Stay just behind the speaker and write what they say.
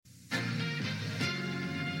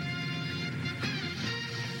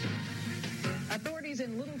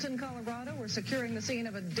Littleton, Colorado are securing the scene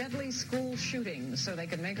of a deadly school shooting so they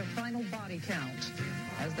can make a final body count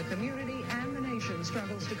as the community and the nation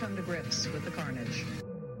struggles to come to grips with the carnage.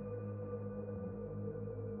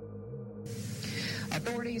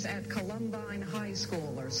 Authorities at Columbine High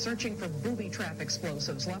School are searching for booby trap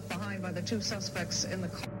explosives left behind by the two suspects in the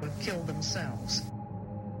car who killed themselves.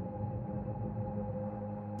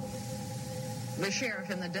 The sheriff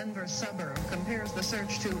in the Denver suburb compares the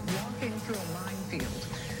search to walking through a minefield.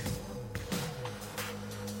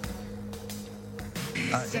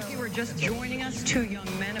 If you were just joining us, two young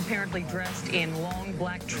men apparently dressed in long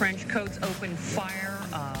black trench coats opened fire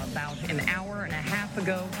about an hour and a half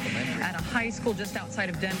ago at a high school just outside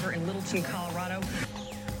of Denver in Littleton, Colorado.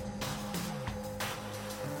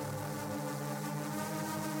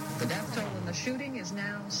 The death toll in the shooting is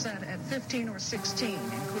now set at 15 or 16,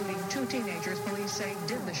 including two teenagers police say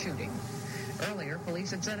did the shooting. Earlier,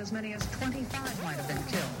 police had said as many as 25 might have been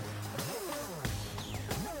killed.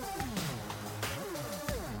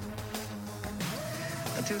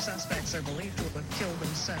 The two suspects are believed to have killed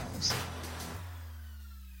themselves.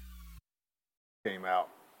 Came out,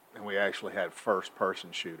 and we actually had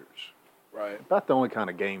first-person shooters. Right. About the only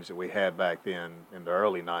kind of games that we had back then in the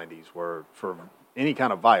early 90s were for any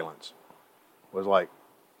kind of violence was like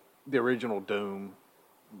the original Doom,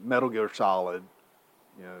 Metal Gear Solid,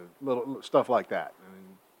 you know, little stuff like that. I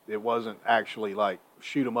mean, it wasn't actually like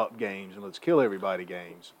shoot 'em up games and let's kill everybody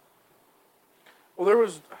games. Well, there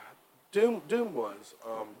was Doom was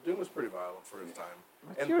pretty violent for its time.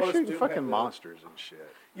 And you're shooting Doom fucking monsters and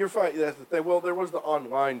shit. You're fighting. That's the thing. Well, there was the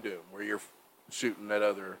online Doom where you're shooting at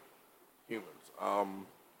other humans.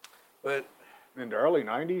 But in the early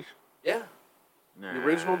 90s? Yeah. Nah. The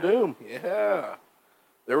original Doom. Yeah.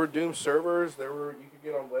 There were Doom servers. You could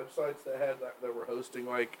get on websites that were hosting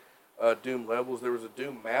like Doom levels. There was a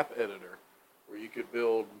Doom map editor where you could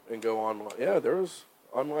build and go online. Yeah, there was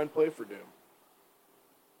online play for Doom.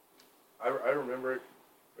 I remember it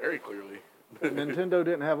very clearly. Nintendo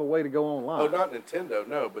didn't have a way to go online. Oh, not Nintendo,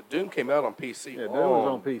 no. But Doom came out on PC. Yeah, Doom was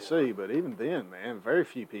on PC, but even then, man, very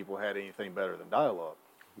few people had anything better than dial-up.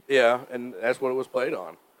 Yeah, and that's what it was played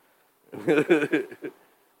on.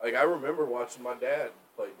 Like, I remember watching my dad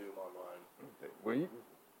play Doom online. Well,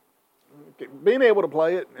 being able to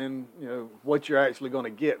play it and, you know, what you're actually going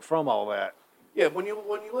to get from all that. Yeah, when you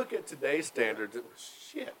look at today's standards, it was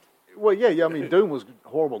shit. Well, yeah, I mean, Doom was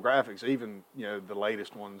horrible graphics. Even, you know, the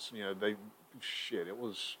latest ones, you know, it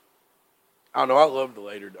was. I don't know. I loved the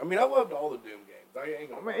later. I mean, I loved all the Doom games. I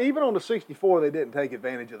mean, even on the 64, they didn't take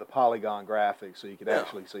advantage of the polygon graphics, so you could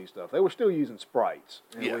actually see stuff. They were still using sprites,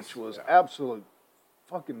 which was absolute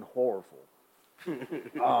fucking horrible.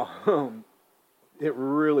 It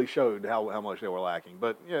really showed how much they were lacking.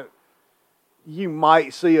 But yeah, you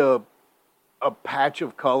might see a patch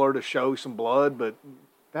of color to show some blood, but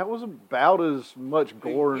that was about as much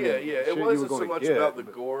gore. Yeah. It wasn't so much about the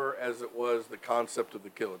gore as it was the concept of the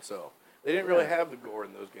kill itself. They didn't really have the gore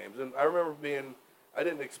in those games, and I remember I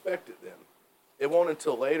didn't expect it then. It wasn't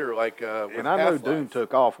until later, like with and I know Half-Life. Doom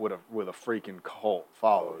took off with a freaking cult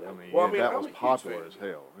following. That was popular as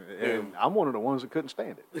hell. And I'm one of the ones that couldn't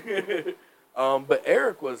stand it. But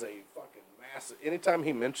Eric was a fucking massive. Anytime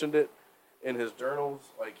he mentioned it in his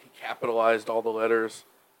journals, like he capitalized all the letters.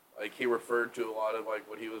 Like he referred to a lot of like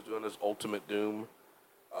what he was doing as Ultimate Doom.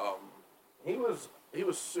 He was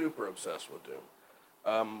super obsessed with Doom.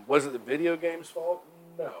 Was it the video game's fault?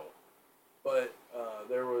 No. But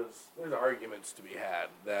there's arguments to be had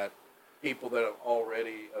that people that are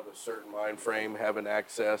already of a certain mind frame having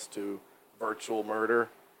access to virtual murder,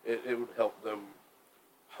 it would help them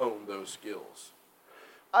hone those skills.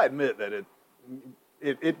 I admit that it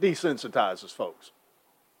desensitizes folks.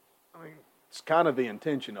 I mean, it's kind of the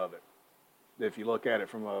intention of it. If you look at it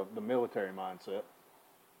from the military mindset,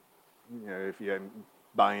 you know, if you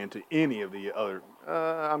buy into any of the other,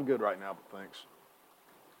 I'm good right now, but thanks.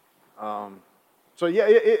 So yeah,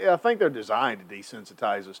 I think they're designed to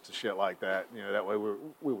desensitize us to shit like that. You know, that way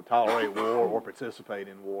we would tolerate war or participate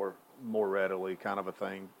in war more readily, kind of a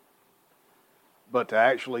thing. But to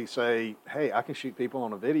actually say, hey, I can shoot people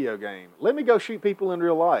on a video game. Let me go shoot people in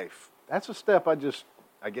real life. That's a step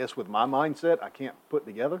I guess with my mindset, I can't put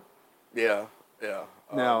together. Yeah.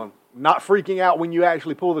 Now, not freaking out when you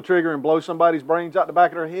actually pull the trigger and blow somebody's brains out the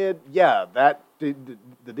back of their head. Yeah, that the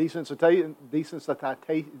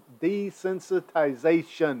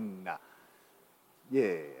desensitization.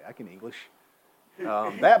 Yeah, I can English.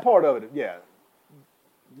 That part of it, yeah.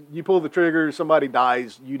 You pull the trigger, somebody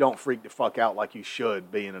dies, you don't freak the fuck out like you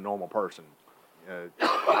should being a normal person.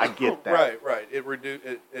 I get that. Right. It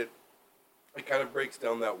kind of breaks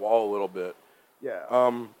down that wall a little bit. Yeah.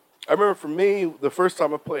 I remember for me, the first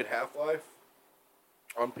time I played Half-Life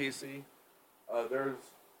on PC,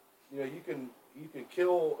 you can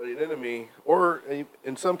kill an enemy, or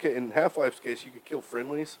in Half-Life's case, you could kill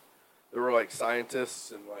friendlies. There were like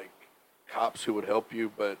scientists and like cops who would help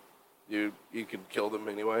you, but you can kill them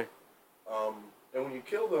anyway. And when you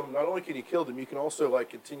kill them, not only can you kill them, you can also like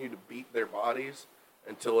continue to beat their bodies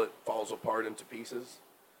until it falls apart into pieces.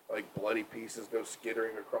 Like bloody pieces go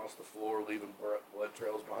skittering across the floor, leaving blood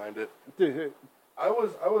trails behind it. I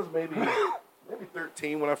was maybe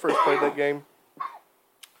 13 when I first played that game,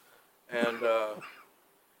 and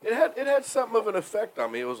it had something of an effect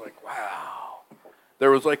on me. It was like, wow,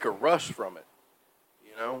 there was like a rush from it,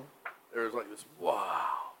 you know. There was like this,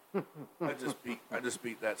 wow. I just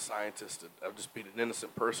beat that scientist. I just beat an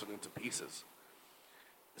innocent person into pieces.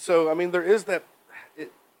 So I mean, there is that.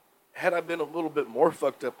 Had I been a little bit more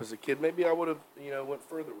fucked up as a kid, maybe I would have, went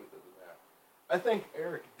further with it than that. I think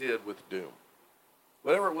Eric did with Doom.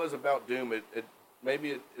 Whatever it was about Doom,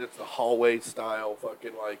 it's the hallway style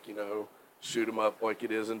fucking shoot 'em up like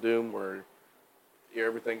it is in Doom, where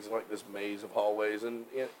everything's like this maze of hallways. And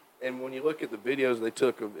when you look at the videos they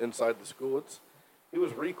took of inside the school, he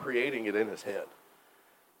was recreating it in his head.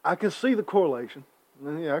 I can see the correlation.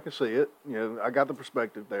 Yeah, I can see it. I got the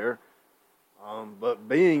perspective there. But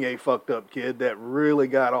being a fucked up kid that really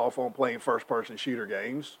got off on playing first-person shooter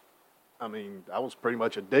games, I mean, I was pretty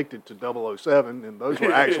much addicted to 007, and those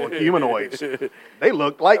were actual humanoids. They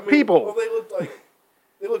looked like people. Well,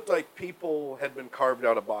 they looked like people had been carved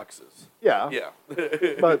out of boxes. Yeah. Yeah.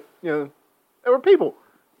 But, they were people.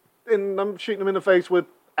 And I'm shooting them in the face with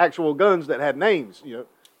actual guns that had names, Yeah.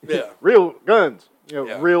 Real guns,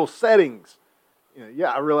 Yeah. real settings.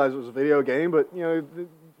 I realized it was a video game, but,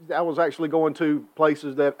 I was actually going to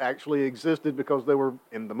places that actually existed because they were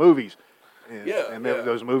in the movies. And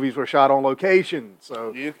those movies were shot on location.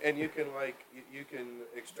 So you can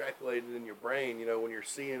extrapolate it in your brain. When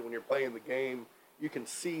you're playing the game, you can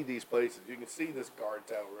see these places. You can see this guard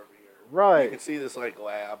tower over here. Right. You can see this like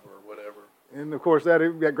lab or whatever. And of course, that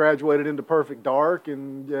got graduated into Perfect Dark,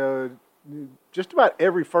 and just about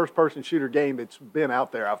every first-person shooter game that's been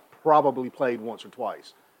out there, I've probably played once or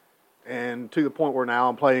twice. And to the point where now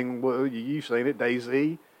I'm playing, well, you've seen it,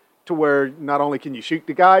 DayZ, to where not only can you shoot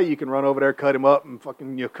the guy, you can run over there, cut him up, and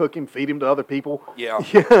fucking cook him, feed him to other people. Yeah.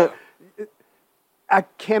 I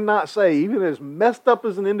cannot say, even as messed up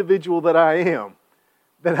as an individual that I am,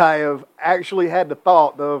 that I have actually had the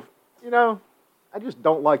thought of, I just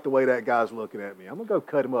don't like the way that guy's looking at me. I'm going to go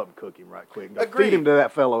cut him up and cook him right quick and go feed him to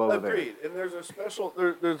that fellow over there. Agreed. And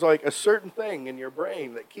there's like a certain thing in your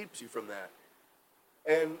brain that keeps you from that.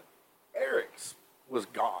 And Eric's was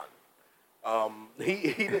gone.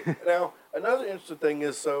 He now another interesting thing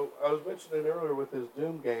is, so I was mentioning earlier with his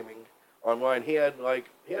Doom gaming online, he had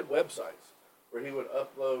websites where he would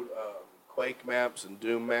upload Quake maps and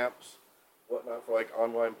Doom maps, whatnot, for like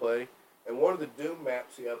online play. And one of the Doom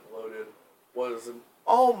maps he uploaded was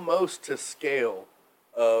almost to scale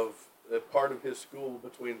of the part of his school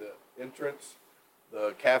between the entrance,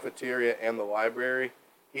 the cafeteria, and the library.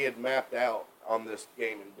 He had mapped out on this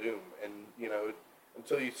game in Doom, and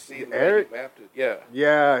until you see it, Eric, he mapped it. Yeah,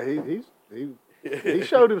 yeah, he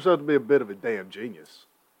showed himself to be a bit of a damn genius.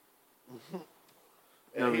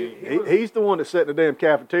 He's the one that sat in the damn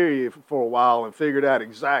cafeteria for a while and figured out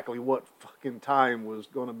exactly what fucking time was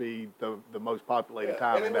going to be the most populated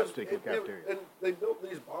time in that particular cafeteria. And they built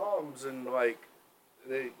these bombs, and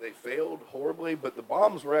they failed horribly, but the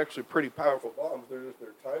bombs were actually pretty powerful bombs. They're just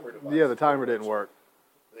their timer device. Yeah, the timer didn't work.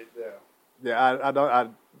 Yeah, I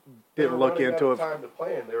didn't look into it. They were running out of time to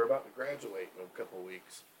plan. They were about to graduate in a couple of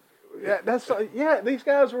weeks. Yeah, these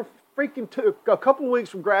guys were freaking a couple of weeks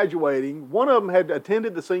from graduating. One of them had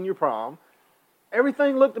attended the senior prom.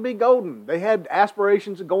 Everything looked to be golden. They had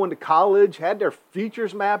aspirations of going to college, had their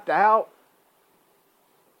futures mapped out.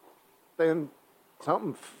 Then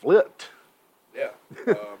something flipped. Yeah.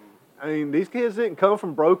 I mean, these kids didn't come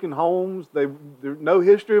from broken homes. There's no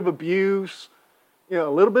history of abuse. A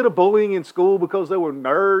little bit of bullying in school because they were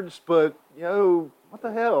nerds, but, what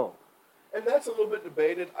the hell? And that's a little bit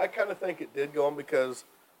debated. I kind of think it did go on because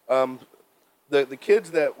the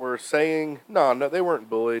kids that were saying, no, they weren't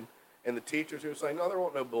bullied, and the teachers who were saying, no, there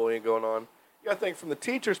wasn't no bullying going on. You got to think from the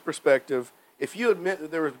teacher's perspective, if you admit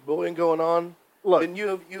that there was bullying going on, then you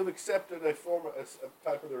have accepted a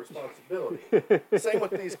type of the responsibility. Same with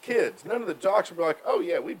these kids. None of the jocks would be like, oh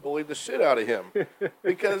yeah, we bullied the shit out of him.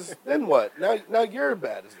 Because then what? Now you're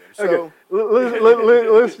bad as them. So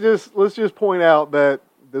okay. Let's just point out that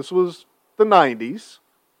this was the 90s,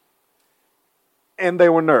 and they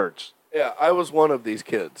were nerds. Yeah, I was one of these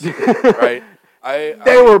kids, right?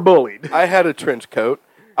 They were bullied. I had a trench coat.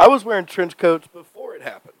 I was wearing trench coats before it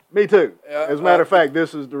happened. Me too. As a matter of fact,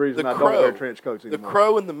 this is the reason I don't wear trench coats anymore. The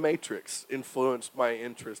Crow and the Matrix influenced my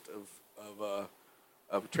interest of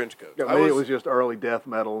trench coats. Yeah, it was just early death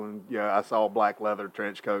metal, and I saw a black leather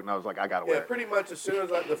trench coat, and I was like, I gotta wear it. Yeah, pretty much as soon as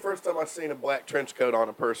the first time I seen a black trench coat on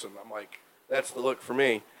a person, I'm like, that's the look for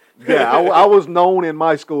me. Yeah, I was known in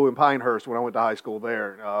my school in Pinehurst when I went to high school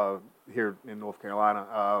there, here in North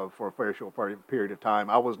Carolina, for a fairly short period of time.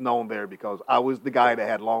 I was known there because I was the guy that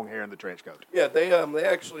had long hair in the trench coat. Yeah, they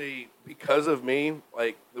actually, because of me,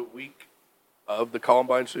 like the week of the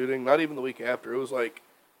Columbine shooting, not even the week after, it was like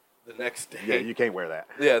the next day. Yeah, you can't wear that.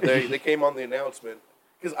 Yeah, they came on the announcement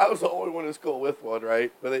because I was the only one in school with one,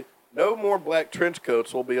 right? But no more black trench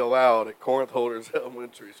coats will be allowed at Corinth Holders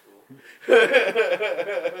Elementary School.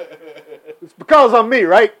 It's because I'm me,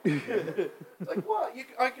 right? It's like, what?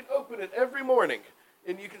 I can open it every morning,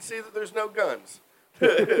 and you can see that there's no guns,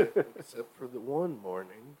 except for the one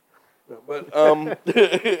morning. No, but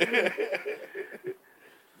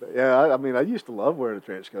yeah, I mean, I used to love wearing the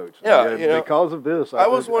trench coats. Yeah, because of this. I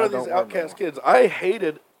was one of these outcast kids. I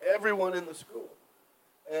hated everyone in the school,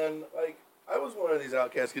 and like I was one of these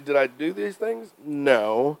outcast kids. Did I do these things?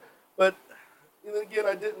 No, but again,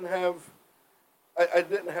 I didn't have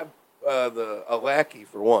a lackey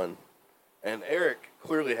for one, and Eric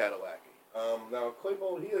clearly had a lackey. Now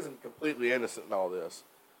Claybold, he isn't completely innocent in all this,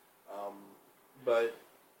 but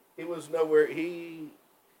he was nowhere. He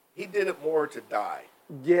did it more to die.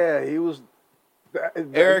 Yeah, he was.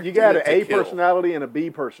 Eric, you got an A personality and a B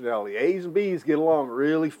personality. A's and B's get along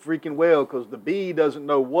really freaking well because the B doesn't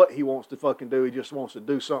know what he wants to fucking do. He just wants to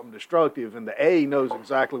do something destructive, and the A knows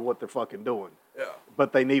exactly what they're fucking doing. Yeah.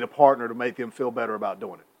 But they need a partner to make them feel better about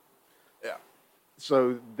doing it. Yeah.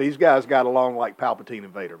 So these guys got along like Palpatine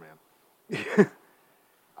and Vader, man.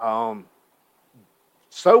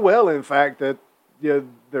 So well, in fact, that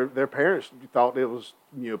their parents thought it was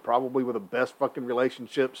probably one of the best fucking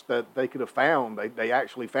relationships that they could have found. They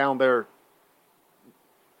actually found their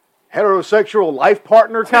heterosexual life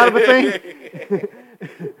partner kind of a thing,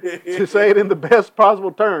 to say it in the best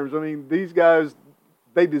possible terms. I mean, these guys,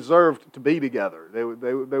 they deserved to be together. They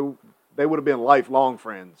would have been lifelong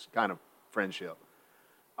friends, kind of friendship.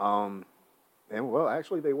 And well,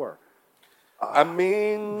 actually, they were. I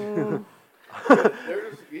mean.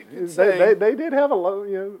 They did have a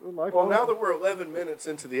life. Well, now that we're 11 minutes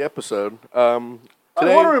into the episode, I want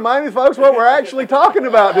to remind you folks what we're actually talking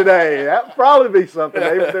about today. That would probably be something.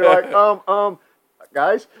 They're like,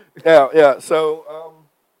 guys. Yeah. So,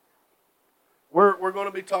 we're going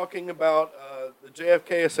to be talking about the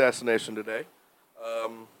JFK assassination today.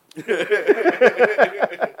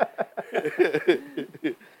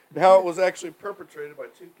 How it was actually perpetrated by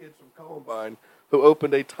two kids from Columbine who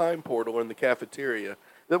opened a time portal in the cafeteria.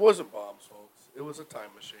 That wasn't bombs, folks. It was a time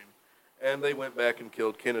machine. And they went back and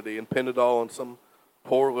killed Kennedy and pinned it all on some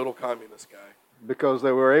poor little communist guy. Because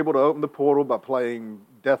they were able to open the portal by playing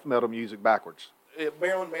death metal music backwards.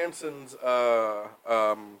 Marilyn Manson's... the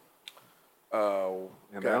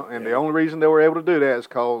only reason they were able to do that is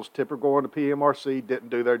because Tipper Gore and the PMRC didn't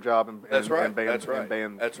do their job and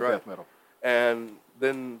banned death metal. And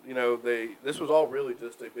then, this was all really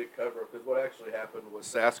just a big cover-up, because what actually happened was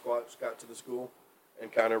Sasquatch got to the school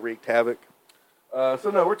and kind of wreaked havoc. We're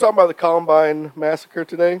talking about the Columbine Massacre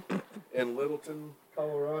today in Littleton,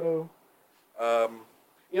 Colorado.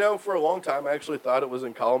 For a long time, I actually thought it was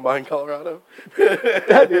in Columbine, Colorado.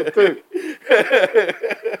 I did too.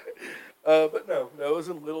 But no, it was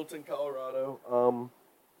in Littleton, Colorado.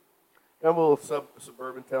 A little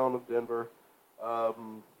suburban town of Denver.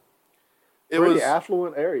 It was pretty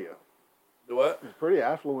affluent area. The what? It's a pretty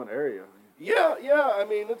affluent area. Yeah. I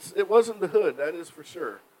mean, it wasn't the hood, that is for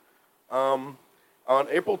sure. On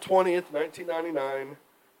April 20th, 1999,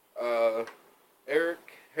 Eric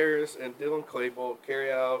Harris and Dylan Claybolt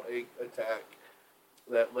carry out an attack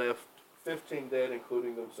that left 15 dead,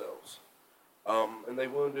 including themselves. And they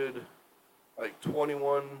wounded like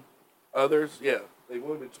 21 others. Yeah, they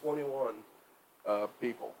wounded 21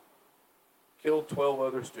 people. Killed 12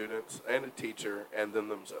 other students and a teacher, and then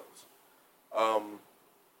themselves.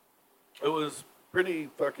 It was pretty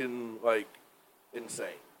fucking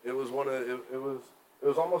insane. It was it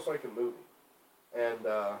was almost like a movie, and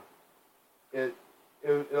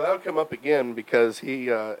it'll come up again because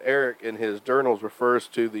Eric in his journals refers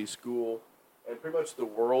to the school and pretty much the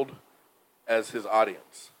world as his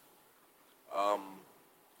audience.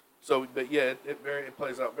 It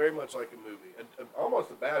plays out very much like a movie,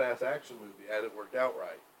 almost a badass action movie had it worked out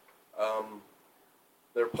right.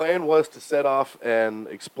 Their plan was to set off an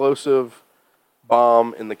explosive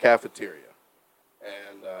bomb in the cafeteria.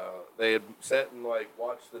 and they had sat and like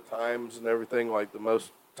watched the times and everything, like the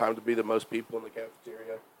most time to be the most people in the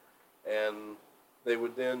cafeteria, and they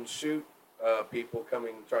would then shoot people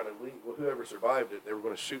coming trying to leave. Well, whoever survived it, they were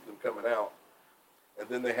going to shoot them coming out, and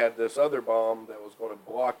then they had this other bomb that was going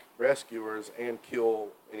to block rescuers and kill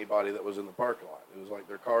anybody that was in the parking lot. It was like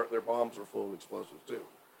their bombs were full of explosives too.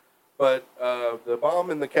 But the bomb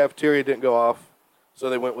in the cafeteria didn't go off, so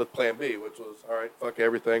they went with Plan B, which was, all right, fuck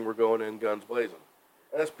everything, we're going in guns blazing.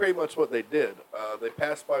 And that's pretty much what they did. They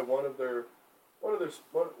passed by another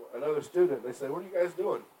student. They said, "What are you guys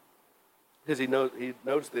doing?" Because he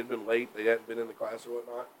noticed they'd been late, they hadn't been in the class or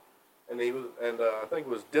whatnot. And I think it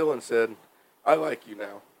was Dylan said, "I like you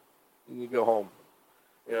now. You go home."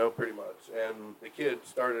 You know, pretty much. And the kid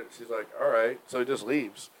she's like, all right. So he just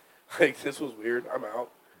leaves. Like, this was weird. I'm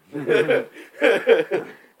out.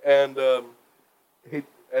 And he's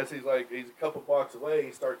a couple blocks away,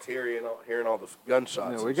 he starts hearing all the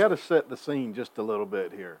gunshots. Now, we got to set the scene just a little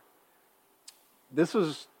bit here. This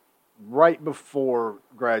is right before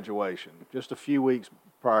graduation, just a few weeks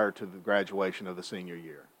prior to the graduation of the senior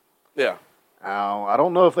year. Yeah. Now, I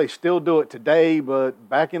don't know if they still do it today, but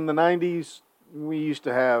back in the 90s, we used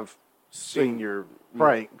to have senior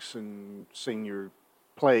pranks and senior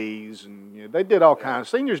plays, and they did all kinds.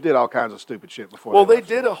 Seniors did all kinds of stupid shit before. Well, they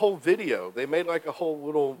did a whole video. They made like a whole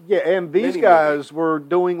little and these guys were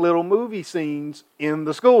doing little movie scenes in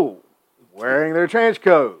the school, wearing their trench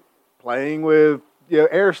coat, playing with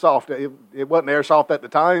airsoft. It wasn't airsoft at the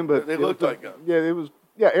time, but they looked like guns. Yeah, it was.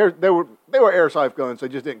 Yeah, they were airsoft guns. They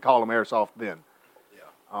just didn't call them airsoft then.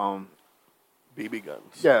 Yeah. BB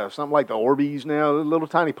guns. Yeah, something like the Orbeez now, little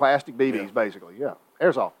tiny plastic BBs, basically. Yeah,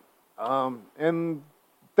 airsoft. And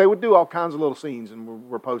they would do all kinds of little scenes, and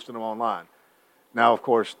we're posting them online. Now, of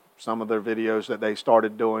course, some of their videos that they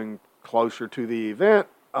started doing closer to the event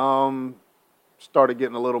started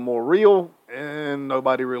getting a little more real, and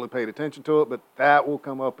nobody really paid attention to it. But that will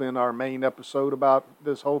come up in our main episode about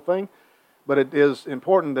this whole thing. But it is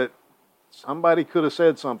important that somebody could have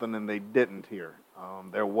said something, and they didn't here.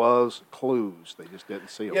 There was clues. They just didn't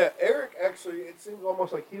see them. Yeah, Eric actually, it seems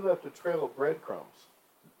almost like he left a trail of breadcrumbs.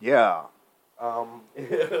 Yeah.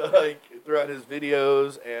 Like throughout his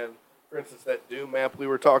videos, and for instance, that Doom map we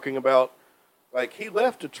were talking about, like he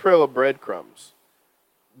left a trail of breadcrumbs.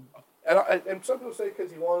 And some people say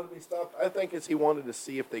because he wanted to be stopped. I think it's he wanted to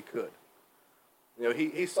see if they could. You know,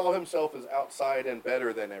 he saw himself as outside and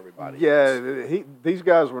better than everybody else. These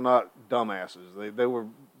guys were not dumbasses. They were,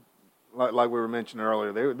 like we were mentioning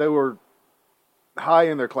earlier, they were high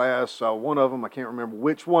in their class. One of them, I can't remember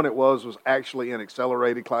which one it was actually in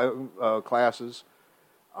accelerated classes.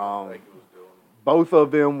 I think it was Dylan. Both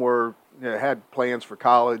of them had plans for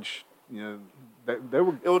college. They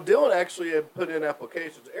were. Well, Dylan actually had put in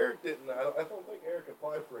applications. Eric didn't. I don't think Eric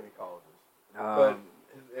applied for any colleges. But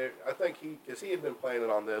I think because he had been planning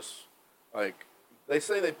on this, like they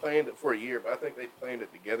say they planned it for a year, but I think they planned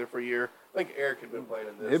it together for a year. I think Eric had been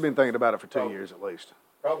planning this. He'd been thinking about it for 2 years at least.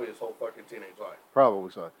 Probably his whole fucking teenage life.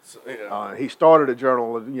 Probably so. He started a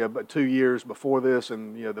journal, but 2 years before this,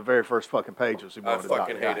 and the very first fucking page was he wanted to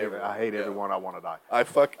die. I hate everyone. I want to die. I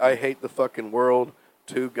hate the fucking world.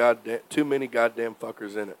 Too many goddamn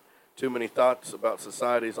fuckers in it. Too many thoughts about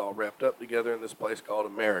societies all wrapped up together in this place called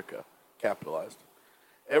America, capitalized.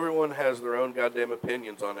 Everyone has their own goddamn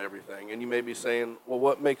opinions on everything, and you may be saying, well,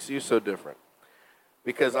 what makes you so different?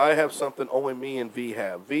 Because I have something only me and V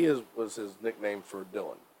have. Was his nickname for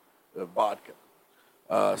Dylan, vodka.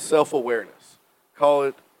 Self-awareness. Call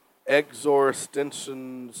it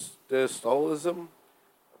existentialism,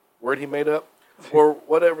 word he made up, or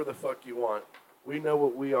whatever the fuck you want. We know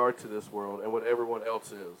what we are to this world and what everyone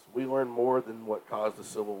else is. We learn more than what caused the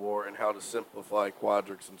Civil War and how to simplify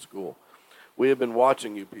quadrics in school. We have been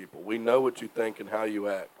watching you people. We know what you think and how you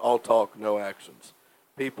act. All talk, no actions.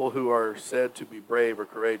 People who are said to be brave or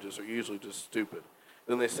courageous are usually just stupid.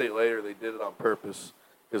 Then they say later they did it on purpose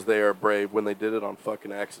because they are brave when they did it on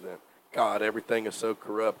fucking accident. God, everything is so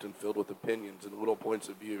corrupt and filled with opinions and little points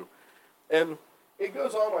of view. And it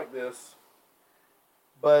goes on like this,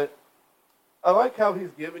 but I like how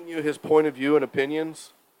he's giving you his point of view and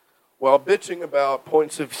opinions while bitching about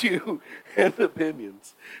points of view and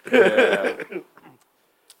opinions.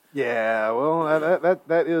 Yeah, well,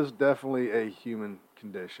 that is definitely a human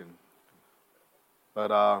condition.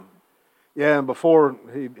 But and before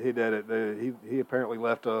he did it, he apparently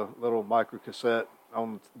left a little micro cassette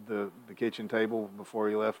on the kitchen table before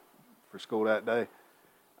he left for school that day.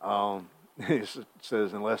 It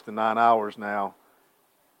says in less than 9 hours now,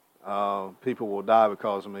 people will die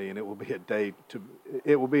because of me, and it will be a day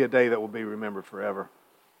that will be remembered forever.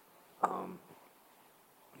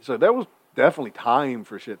 So there was definitely time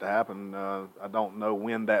for shit to happen. I don't know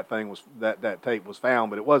when that tape was found,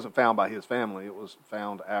 but it wasn't found by his family. It was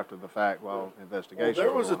found after the fact while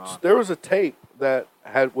investigation was going on. There was a tape that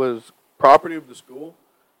was property of the school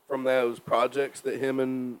from those projects that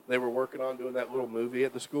they were working on doing that little movie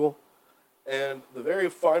at the school. And the very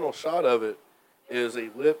final shot of it is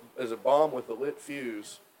a bomb with a lit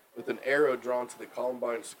fuse with an arrow drawn to the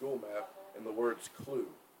Columbine school map and the words "clue."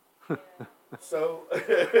 So,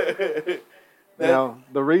 now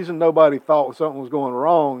the reason nobody thought something was going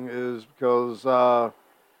wrong is because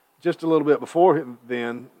just a little bit before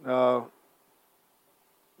then,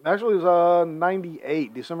 actually it was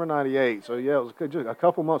December '98. So yeah, it was just a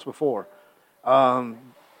couple months before.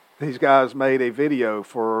 These guys made a video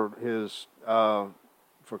for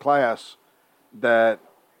for class that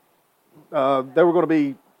they were going to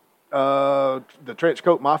be the trench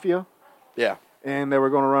coat mafia. Yeah. And they were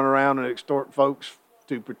going to run around and extort folks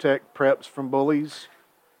to protect preps from bullies.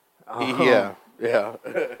 Yeah.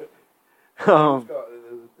 And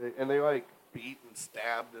they like beat and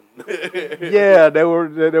stabbed and yeah, they were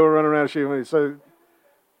running around shooting me. So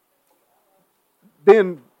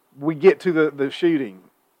then we get to the shooting.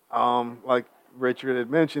 Like Richard had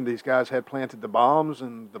mentioned, these guys had planted the bombs,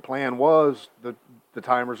 and the plan was the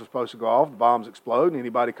timers were supposed to go off, the bombs explode, and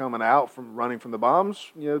anybody coming out from running from the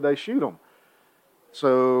bombs, they shoot them.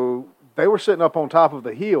 So they were sitting up on top of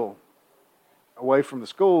the hill away from the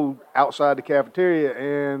school outside the cafeteria,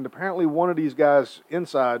 and apparently one of these guys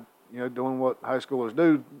inside, doing what high schoolers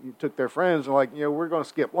do, took their friends and we're going to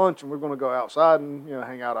skip lunch and we're going to go outside and,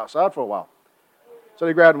 hang out outside for a while. So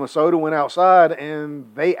they grabbed them a soda, went outside,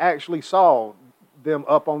 and they actually saw them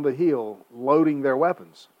up on the hill loading their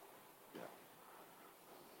weapons.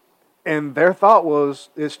 And their thought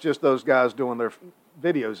was, it's just those guys doing their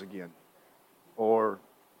videos again.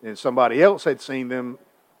 And somebody else had seen them.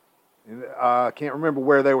 And I can't remember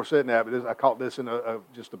where they were sitting at, but I caught this in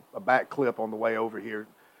just a back clip on the way over here.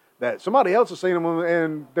 That somebody else had seen them,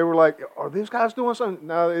 and they were like, "Are these guys doing something?"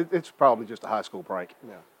 No, it's probably just a high school prank.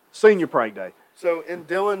 Yeah. Senior prank day. So in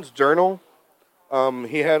Dylan's journal,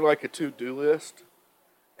 he had like a to-do list,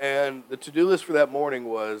 and the to-do list for that morning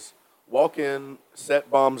was walk in, set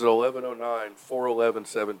bombs at 11:09,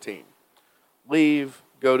 4:11:17, leave.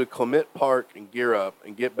 Go to Clement Park and gear up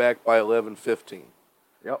and get back by 11:15.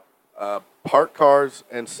 Yep. Park cars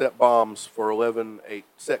and set bombs for 11:08.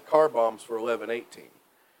 Set car bombs for 11:18.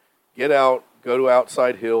 Get out. Go to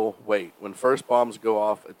outside hill. Wait. When first bombs go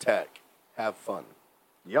off, attack. Have fun.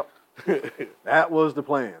 Yep. That was the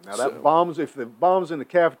plan. Now if the bombs in the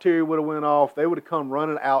cafeteria would have went off, they would have come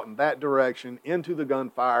running out in that direction into the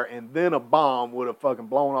gunfire, and then a bomb would have fucking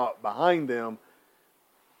blown up behind them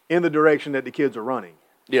in the direction that the kids are running.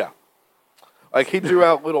 Yeah. Like he drew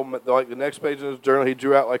out the next page in his journal, he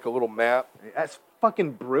drew out like a little map. That's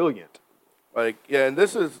fucking brilliant. Like, yeah, and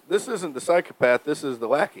this isn't the psychopath, this is the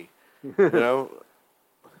lackey.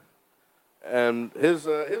 And his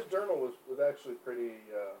journal was actually pretty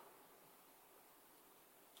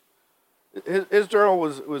his journal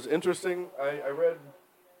was interesting. I read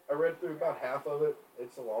through about half of it.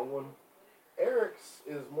 It's a long one. Eric's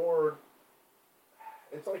is more,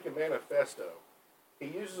 it's like a manifesto. He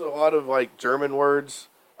uses a lot of like German words.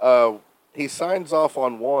 He signs off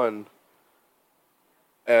on one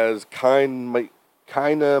as keine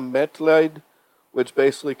Mitleid, which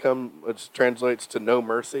basically translates to no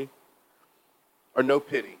mercy or no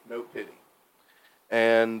pity.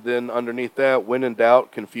 And then underneath that, when in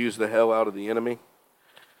doubt, confuse the hell out of the enemy.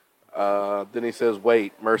 Then he says,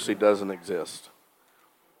 wait, mercy doesn't exist.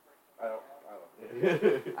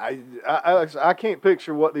 I can't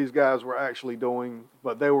picture what these guys were actually doing,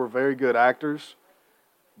 but they were very good actors.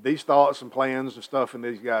 These thoughts and plans and stuff in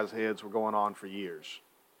these guys' heads were going on for years.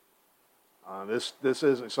 This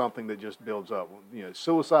isn't something that just builds up.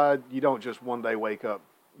 Suicide, you don't just one day wake up,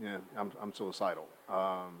 I'm suicidal.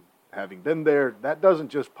 Having been there, that doesn't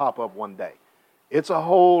just pop up one day. It's a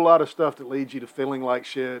whole lot of stuff that leads you to feeling like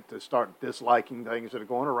shit, to start disliking things that are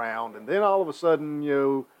going around, and then all of a sudden,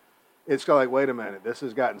 it's kind of like, wait a minute, this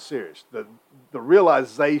has gotten serious. The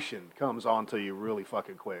realization comes onto you really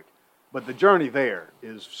fucking quick. But the journey there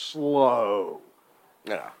is slow.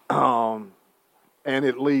 Yeah. And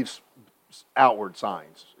it leaves outward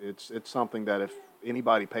signs. It's something that if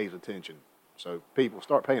anybody pays attention, so people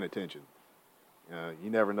start paying attention. You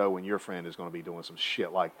never know when your friend is going to be doing some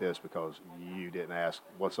shit like this because you didn't ask,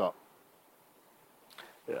 what's up?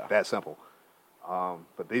 Yeah. That simple.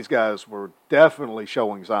 But these guys were definitely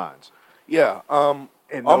showing signs. Yeah.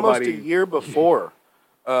 And almost a year before,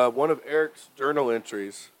 one of Eric's journal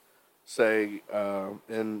entries say,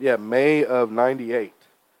 in May of '98,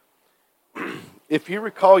 If you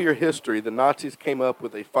recall your history, the Nazis came up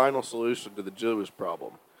with a final solution to the Jewish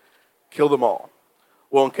problem. Kill them all.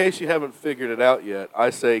 Well, in case you haven't figured it out yet, I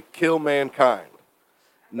say kill mankind.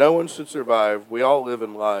 No one should survive. We all live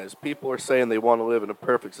in lies. People are saying they want to live in a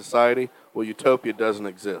perfect society. Well, utopia doesn't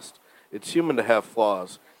exist. It's human to have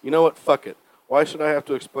flaws. You know what? Fuck it. Why should I have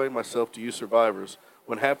to explain myself to you survivors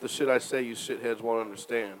when half the shit I say you shitheads won't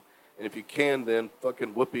understand? And if you can, then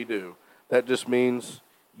fucking whoopee-doo. That just means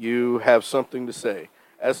you have something to say.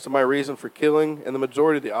 As to my reason for killing, and the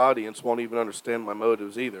majority of the audience won't even understand my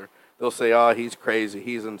motives either. They'll say, he's crazy,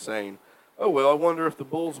 he's insane. Oh, well, I wonder if the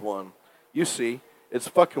Bulls won. You see, it's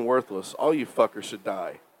fucking worthless. All you fuckers should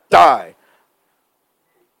die. Die!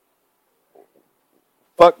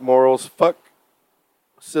 Fuck morals, fuck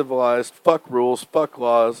civilized, fuck rules, fuck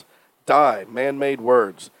laws. Die. Man-made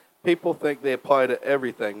words. People think they apply to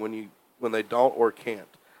everything when they don't or can't.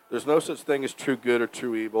 There's no such thing as true good or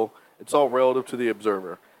true evil. It's all relative to the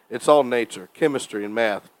observer. It's all nature, chemistry, and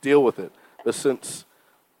math. Deal with it. But since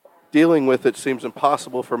dealing with it seems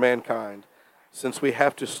impossible for mankind, since we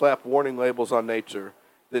have to slap warning labels on nature,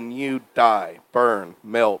 then you die, burn,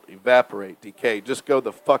 melt, evaporate, decay. Just go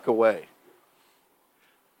the fuck away.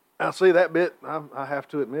 Now, see, that bit, I have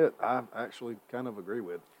to admit, I actually kind of agree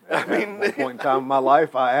with. At one point in time in my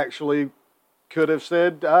life, I actually could have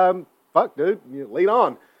said, fuck, dude, lead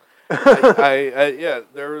on.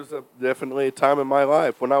 There was definitely a time in my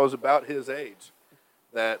life when I was about his age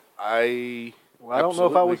that I don't know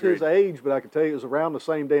if I was his age, but I can tell you it was around the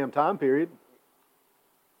same damn time period.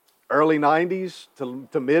 Early 90s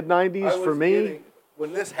to mid 90s for me.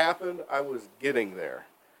 When this happened, I was getting there.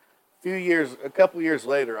 A couple years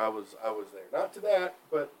later, I was there. Not to that,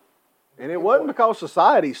 but. And it wasn't because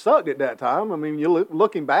society sucked at that time. I mean, you're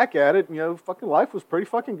looking back at it, fucking life was pretty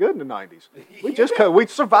fucking good in the 90s. We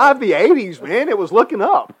survived the 80s, man. It was looking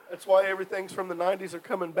up. That's why everything's from the 90s are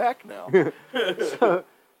coming back now. So,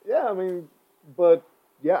 yeah, I mean, but,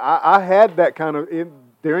 yeah, I had that kind of,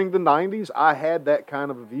 during the 90s, I had that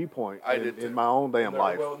kind of a viewpoint in my own damn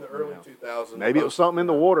life. Well, in the early 2000s. Maybe it was something in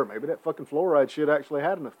the water. Maybe that fucking fluoride shit actually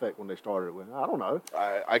had an effect when they started it. I don't know.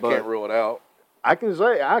 I can't rule it out. I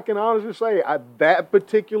can honestly say, that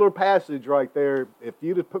particular passage right there, if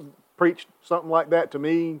you'd have preached something like that to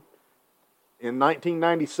me in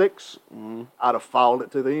 1996, I'd have followed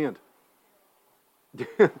it to the end.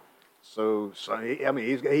 so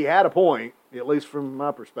he had a point, at least from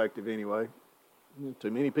my perspective anyway. Too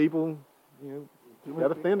many people, got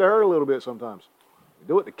to thin to her a little bit sometimes. You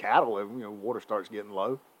do it to cattle if, water starts getting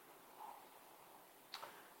low.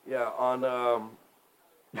 Yeah, on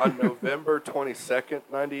November 22nd,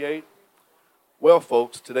 98. Well,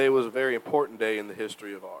 folks, today was a very important day in the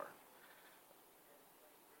history of R.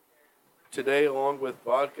 Today, along with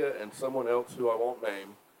vodka and someone else who I won't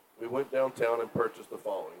name, we went downtown and purchased the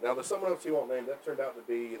following. Now, the someone else he won't name, that turned out to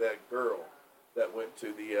be that girl that went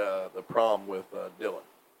to the prom with Dylan.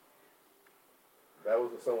 That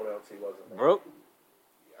was the someone else he wasn't naming. Brooke?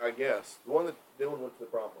 I guess. The one that Dylan went to the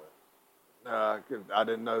prom with. I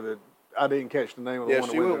didn't know that. I didn't catch the name of the one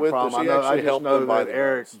that she went to the prom. I just know that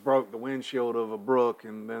Eric broke the windshield of a brook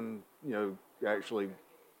and then, actually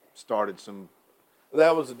started some.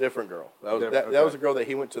 That was a different girl. That was a girl that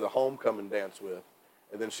he went to the homecoming dance with.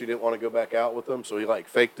 And then she didn't want to go back out with him, so he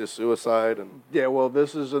faked his suicide. And yeah, well,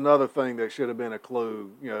 this is another thing that should have been a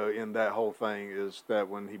clue, in that whole thing is that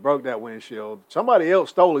when he broke that windshield, somebody else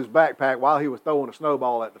stole his backpack while he was throwing a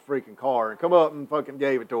snowball at the freaking car and come up and fucking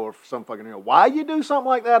gave it to her for some fucking reason. Why you do something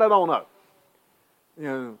like that, I don't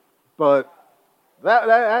know. But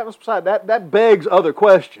that was beside that. That begs other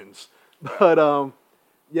questions. But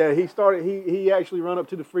yeah, he actually run up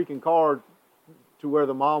to the freaking car to where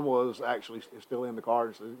the mom was actually still in the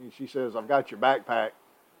car. She says, "I've got your backpack.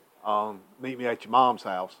 Meet me at your mom's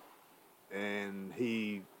house." And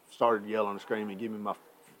he started yelling and screaming, "Give me my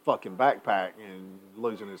fucking backpack," and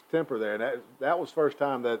losing his temper there. That was the first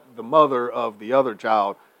time that the mother of the other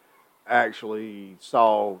child actually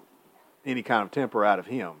saw any kind of temper out of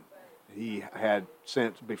him. He had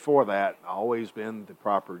since before that always been the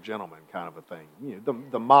proper gentleman kind of a thing.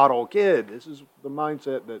 The model kid. This is the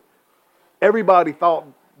mindset that everybody thought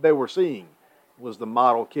they were seeing was the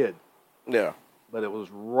model kid. Yeah. But it was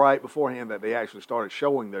right beforehand that they actually started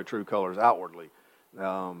showing their true colors outwardly.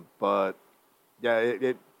 But,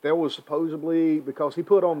 yeah, there was supposedly, because he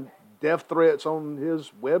put on death threats on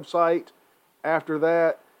his website after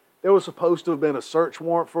that, there was supposed to have been a search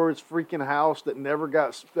warrant for his freaking house that never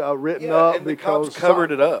got written up. And because the cops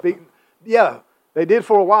covered it up. Yeah, they did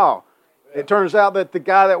for a while. It turns out that the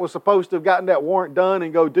guy that was supposed to have gotten that warrant done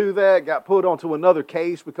and go do that got put onto another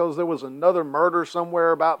case because there was another murder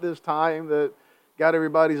somewhere about this time that got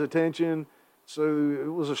everybody's attention. So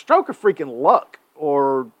it was a stroke of freaking luck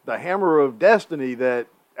or the hammer of destiny that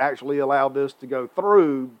actually allowed this to go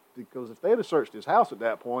through, because if they had searched his house at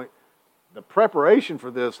that point, the preparation for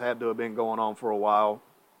this had to have been going on for a while.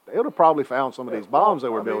 They would have probably found some of these bombs they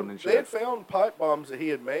were building and shit. They had found pipe bombs that he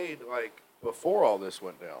had made, like, before all this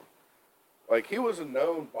went down. Like, he was a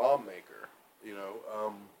known bomb maker, you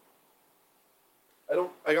know.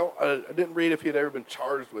 I didn't read if he had ever been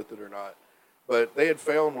charged with it or not, but they had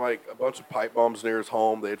found, like, a bunch of pipe bombs near his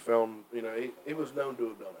home. They had found, you know, he was known to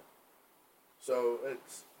have done it. So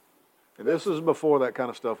it's... And this is before that kind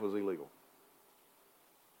of stuff was illegal.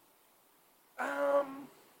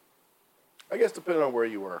 I guess depending on where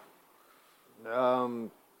you were.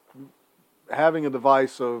 Having a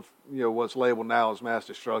device of, you know, what's labeled now as mass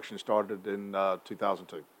destruction started in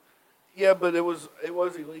 2002. Yeah, but it was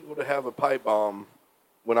illegal to have a pipe bomb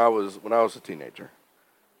when I was a teenager.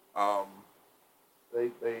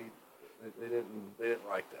 They didn't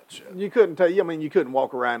like that shit. You couldn't tell. I mean, you couldn't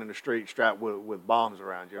walk around in the street strapped with bombs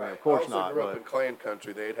around you. I mean, Right. of course I also not. grew up in Klan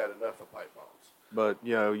country. They had enough of pipe bombs. But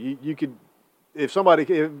you know, you could, if somebody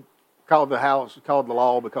called the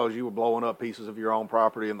law because you were blowing up pieces of your own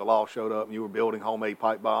property, and the law showed up and you were building homemade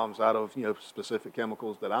pipe bombs out of, you know, specific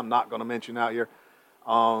chemicals that I'm not going to mention out here.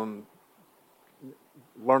 Learn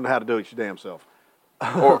how to do it your damn self.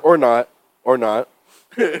 or not.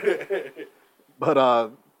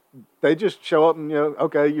 But they just show up and, you know,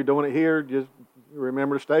 okay, you're doing it here. Just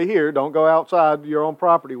remember to stay here. Don't go outside your own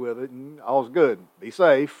property with it, and all's good. Be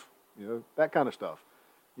safe. You know, that kind of stuff.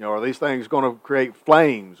 You know, are these things going to create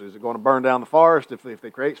flames? Is it going to burn down the forest? If they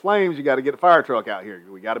create flames, you got to get a fire truck out here.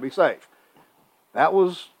 We got to be safe. That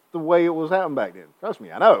was the way it was happening back then. Trust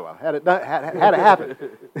me, I know. I had it done, had it happen.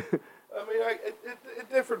 I mean, it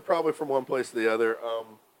differed probably from one place to the other.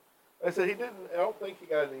 I said he didn't. I don't think he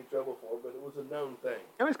got in any trouble for it, but it was a known thing.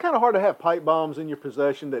 I mean, it's kind of hard to have pipe bombs in your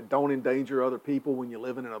possession that don't endanger other people when you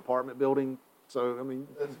live in an apartment building. So, I mean,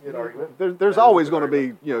 That's a good argument. There's always going to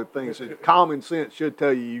be, you know, things that common sense should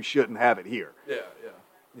tell you shouldn't have it here. Yeah.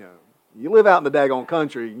 You know, you live out in the daggone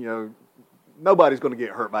country, you know, nobody's going to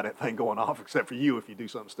get hurt by that thing going off except for you if you do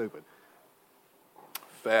something stupid.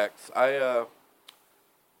 Facts.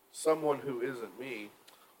 Someone who isn't me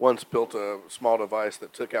once built a small device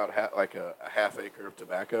that took out like a half acre of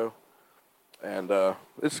tobacco, and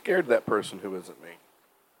it scared that person who isn't me.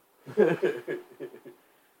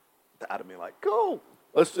 I'd have been like, cool.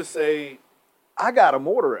 Let's just say I got a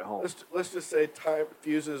mortar at home. let's just say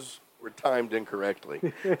fuses were timed incorrectly.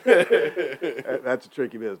 That's a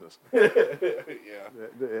tricky business.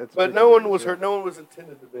 Yeah. But no one was hurt. No one was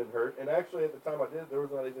intended to have been hurt. And actually, at the time I did, there was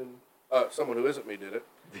not even someone who isn't me did it.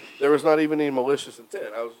 There was not even any malicious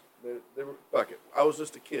intent. Fuck it. I was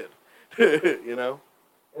just a kid, you know.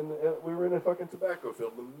 And we were in a fucking tobacco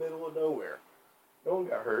field in the middle of nowhere. No one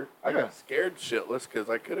got hurt. I got scared shitless because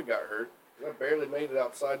I could have got hurt. I barely made it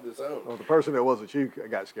outside the zone. Well, the person that wasn't you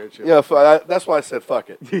got scared shitless. Yeah, that's why I said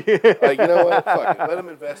fuck it. Like, you know what? Fuck it. Let them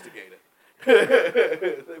investigate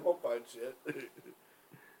it. They won't find shit.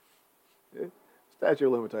 Statute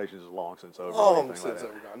of limitations is long since over. Long since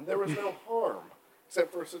overdone. There was no harm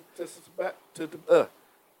except for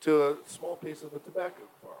to a small piece of a tobacco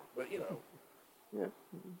farm. But, you know. Yeah,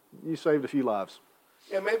 you saved a few lives.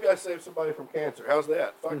 Yeah, maybe I saved somebody from cancer. How's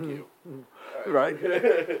that? Fuck you. Right.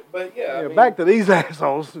 But, yeah. I mean, back to these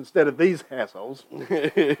assholes instead of these assholes. Yeah,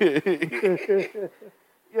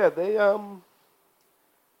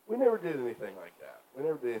 we never did anything like that. We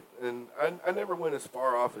never did. And I never went as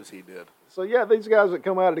far off as he did. So, yeah, these guys that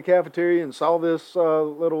come out of the cafeteria and saw this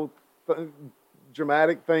little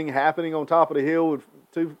dramatic thing happening on top of the hill with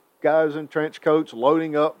two guys in trench coats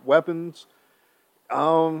loading up weapons,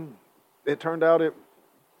 it turned out it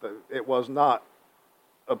was not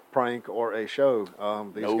a prank or a show.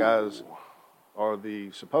 These guys are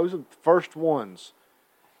the supposed first ones.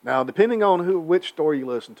 Now, depending on which story you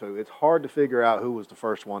listen to, it's hard to figure out who was the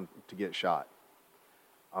first one to get shot.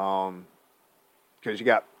 Because you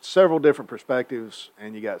got several different perspectives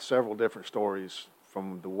and you got several different stories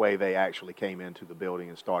from the way they actually came into the building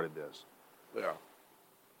and started this. Yeah.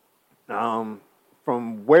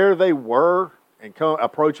 From where they were and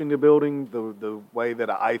approaching the building, the way that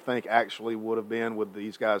I think actually would have been with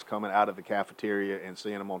these guys coming out of the cafeteria and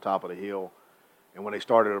seeing them on top of the hill, and when they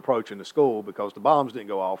started approaching the school, because the bombs didn't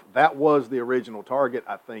go off, that was the original target.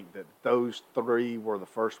 I think that those three were the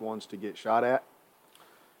first ones to get shot at.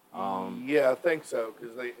 Yeah, I think so,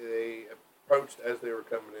 because they approached as they were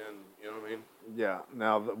coming in. You know what I mean? Yeah.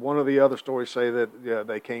 Now, one of the other stories say that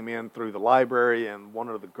they came in through the library, and one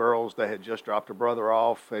of the girls that had just dropped her brother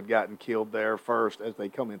off had gotten killed there first as they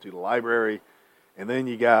come into the library. And then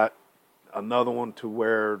you got another one to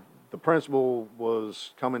where the principal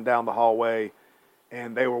was coming down the hallway,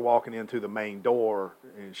 and they were walking into the main door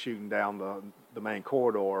and shooting down the main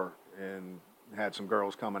corridor, and had some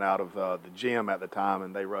girls coming out of the gym at the time,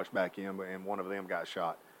 and they rushed back in, and one of them got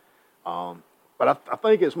shot. But I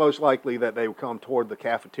think it's most likely that they would come toward the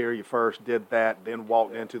cafeteria first, did that, then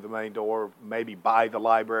walked into the main door, maybe by the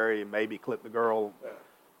library, and maybe clipped the girl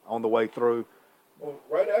on the way through. Well,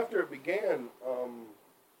 right after it began,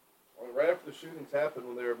 right after the shootings happened,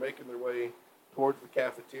 when they were making their way towards the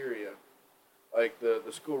cafeteria, like the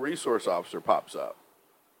school resource officer pops up,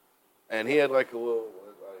 and he had like a little,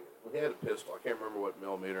 he had a pistol. I can't remember what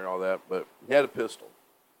millimeter and all that, but he had a pistol,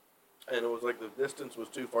 and it was like the distance was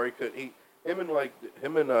too far. Eric,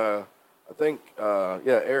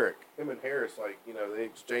 him and Harris, like, you know, they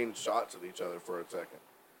exchanged shots at each other for a second.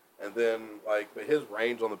 And then, like, but his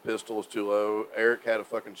range on the pistol was too low. Eric had a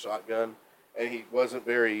fucking shotgun, and he wasn't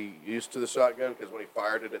very used to the shotgun because when he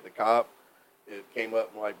fired it at the cop, it came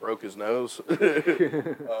up and, like, broke his nose. So, yeah,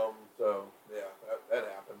 that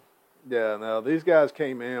happened. Yeah, now these guys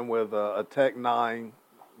came in with a Tech 9,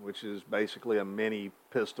 which is basically a mini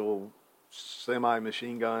pistol,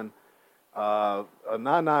 semi-machine gun, a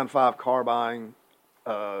 9.95 carbine,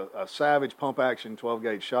 a Savage pump-action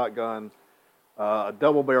 12-gauge shotgun, a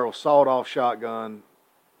double-barrel sawed-off shotgun,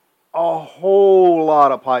 a whole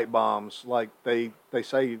lot of pipe bombs, like they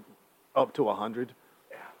say up to 100.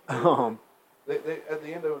 Yeah. They at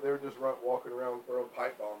the end of it, they were just walking around throwing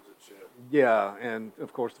pipe bombs at shit. Yeah, and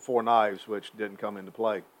of course the 4 knives, which didn't come into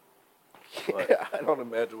play. But, yeah, I don't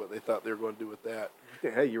imagine what they thought they were going to do with that.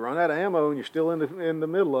 Hey, you run out of ammo and you're still in the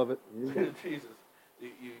middle of it. Jesus,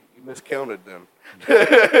 you miscounted then.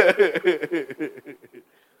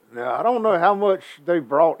 Now I don't know how much they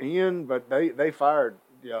brought in, but they fired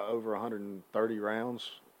over 130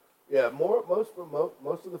 rounds. Yeah, most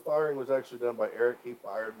of the firing was actually done by Eric. He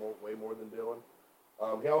fired way more than Dylan.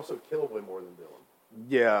 He also killed way more than Dylan.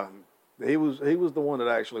 Yeah, he was the one that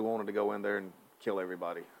actually wanted to go in there and kill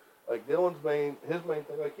everybody. Like Dylan's main thing,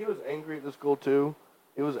 like he was angry at the school too.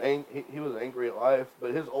 He was angry at life,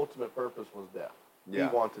 but his ultimate purpose was death. Yeah.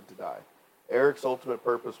 He wanted to die. Eric's ultimate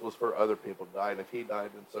purpose was for other people to die, and if he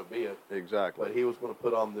died, then so be it. Exactly. But he was going to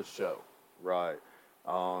put on this show. Right.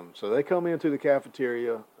 So they come into the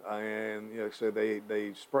cafeteria, and so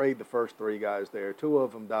they sprayed the first 3 guys there. 2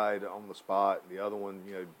 of them died on the spot. The other one,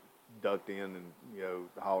 ducked in and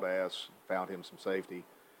hauled ass, found him some safety.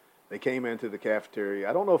 They came into the cafeteria.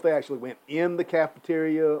 I don't know if they actually went in the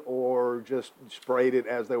cafeteria or just sprayed it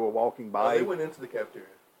as they were walking by. No, they went into the cafeteria.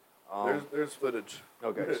 There's footage.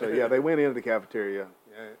 Okay, so yeah, they went into the cafeteria,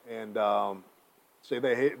 and so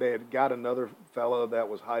they had got another fella that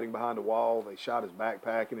was hiding behind a wall. They shot his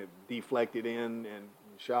backpack, and it deflected in and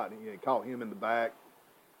caught him in the back,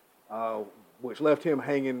 which left him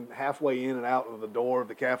hanging halfway in and out of the door of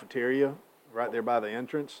the cafeteria, right there by the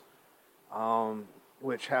entrance.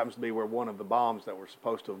 Which happens to be where one of the bombs that were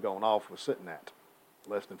supposed to have gone off was sitting at,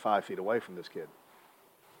 less than 5 feet away from this kid.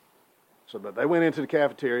 So, but they went into the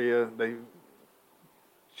cafeteria. They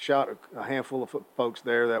shot a handful of folks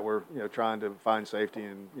there that were, trying to find safety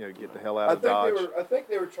and, get the hell out of Dodge. I think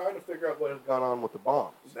they were trying to figure out what had gone on with the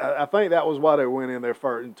bombs. I think that was why they went in there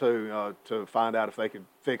first to find out if they could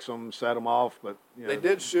fix them, set them off. But they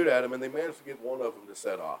did shoot at them, and they managed to get one of them to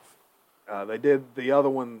set off. They did the other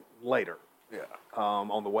one later. Yeah.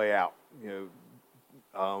 On the way out,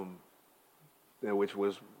 which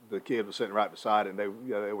was the kid was sitting right beside it, and they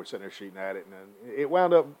were sitting there shooting at it, and it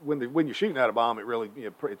wound up when you're shooting at a bomb, it really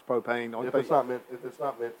it's propane. If it's not meant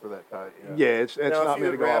for that type. Yeah, it's not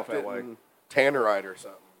meant to go off that way. Tannerite or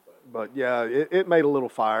something. But yeah, it made a little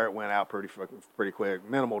fire. It went out pretty quick.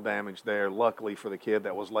 Minimal damage there. Luckily for the kid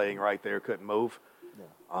that was laying right there, couldn't move. Yeah.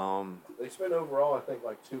 They spent overall, I think,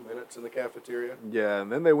 like 2 minutes in the cafeteria. Yeah, and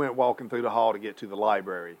then they went walking through the hall to get to the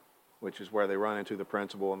library, which is where they run into the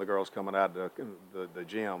principal and the girls coming out of the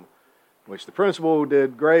gym, which the principal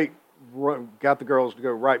did great, got the girls to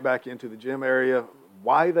go right back into the gym area.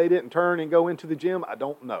 Why they didn't turn and go into the gym, I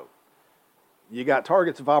don't know. You got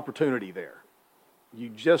targets of opportunity there. You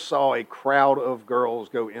just saw a crowd of girls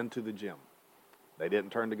go into the gym. They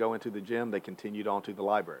didn't turn to go into the gym. They continued on to the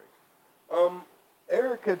library.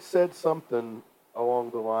 Eric had said something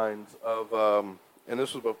along the lines of, and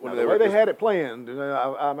this was when they had it planned.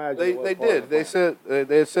 I imagine they did. They said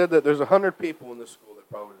that there's 100 people in this school that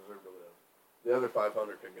probably deserve to live. The other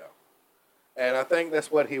 500 can go. And I think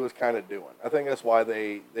that's what he was kind of doing. I think that's why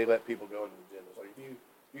they let people go into the gym. It's like, if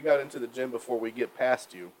you got into the gym before we get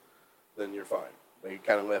past you, then you're fine. They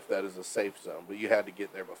kind of left that as a safe zone, but you had to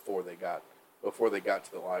get there before they got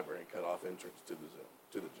to the library and cut off entrance to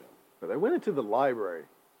the gym. But they went into the library,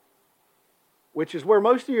 which is where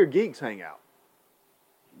most of your geeks hang out.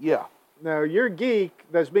 Yeah. Now, your geek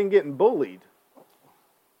that's been getting bullied,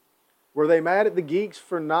 were they mad at the geeks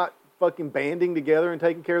for not fucking banding together and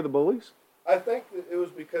taking care of the bullies? I think that it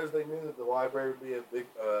was because they knew that the library would be a big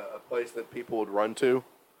a place that people would run to.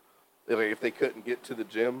 If they couldn't get to the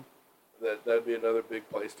gym, that'd be another big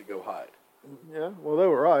place to go hide. Yeah, well, they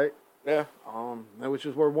were right. Yeah. Which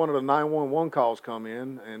is where one of the 911 calls come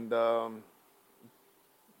in, and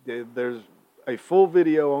there's a full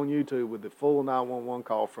video on YouTube with the full 911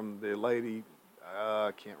 call from the lady.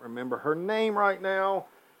 I can't remember her name right now,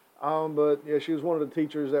 but yeah, she was one of the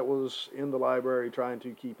teachers that was in the library trying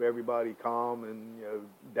to keep everybody calm and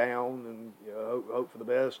down and hope for the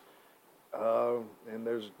best. And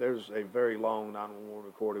there's a very long 911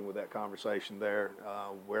 recording with that conversation there,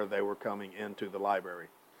 where they were coming into the library.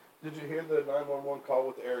 Did you hear the 911 call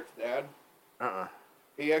with Eric's dad? Uh-uh.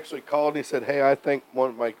 He actually called and he said, "Hey, I think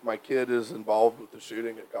my kid is involved with the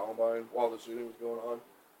shooting at Columbine while the shooting was going on.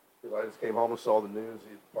 Because I just came home and saw the news.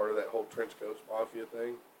 He's part of that whole trench coat mafia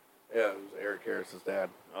thing." Yeah, it was Eric Harris's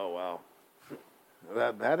dad. Oh, wow.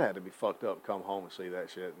 That had to be fucked up. Come home and see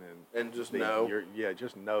that shit, and just know.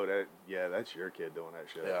 Just know that. Yeah, that's your kid doing that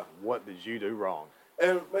shit. Yeah. What did you do wrong?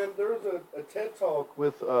 And man, there was a TED talk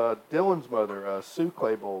with Dylan's mother, Sue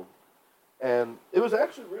Claybold, and it was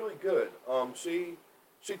actually really good.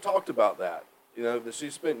 She talked about that. That she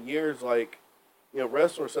spent years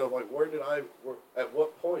wrestling herself. Like, at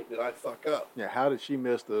what point did I fuck up? Yeah, how did she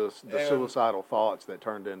miss the suicidal thoughts that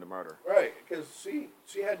turned into murder? Right, because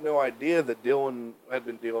she had no idea that Dylan had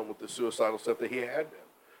been dealing with the suicidal stuff that he had been.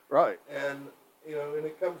 Right. And and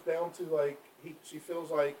it comes down to she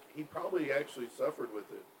feels like he probably actually suffered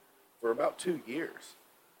with it for about 2 years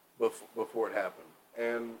before it happened,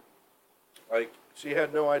 and she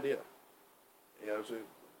had no idea.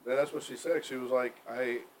 That's what she said. She was like,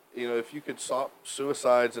 if you could stop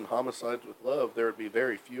suicides and homicides with love, there would be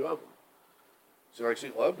very few of them. She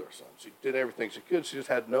loved her son. She did everything she could. She just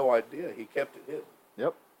had no idea. He kept it hidden.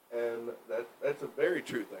 Yep. And that's a very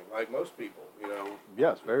true thing. Like most people,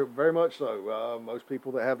 Yes, very, very much so. Most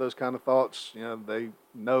people that have those kind of thoughts, they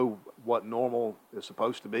know what normal is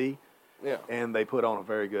supposed to be. Yeah. And they put on a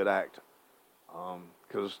very good act.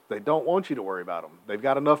 Because they don't want you to worry about them. They've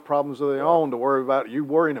got enough problems of their own to worry about you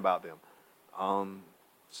worrying about them.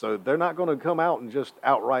 So they're not going to come out and just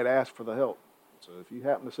outright ask for the help. So if you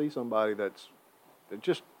happen to see somebody they're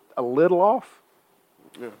just a little off,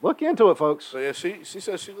 look into it, folks. So yeah, she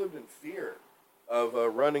says she lived in fear of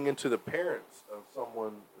running into the parents of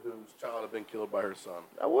someone whose child had been killed by her son.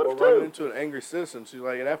 I would have too. Running into an angry citizen. She's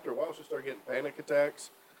like, and after a while, she started getting panic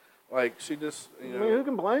attacks. She just, I mean, who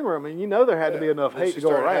can blame her? I mean, there had to be enough hate to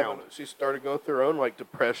go around. She started going through her own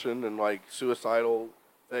depression and suicidal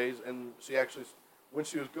phase, and she actually, when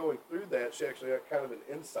she was going through that, she actually got kind of an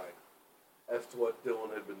insight as to what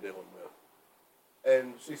Dylan had been dealing with.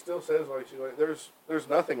 And she still says, there's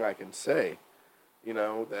nothing I can say,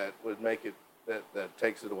 that would make it, that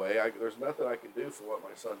takes it away. There's nothing I can do for what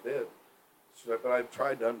my son did. She's like, but I've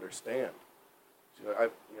tried to understand. She's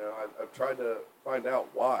like, I've tried to find out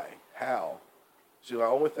why, how. She's like,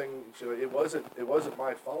 the only thing, it wasn't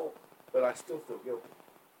my fault, but I still feel guilty.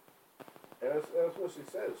 And that's what she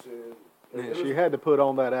says. She had to put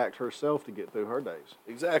on that act herself to get through her days.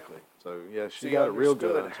 Exactly. So yeah, she got a real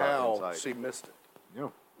good how she missed it.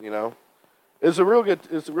 Yeah. It's a real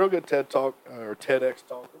good TED talk or TEDx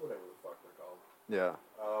talk or whatever the fuck they're called. Yeah.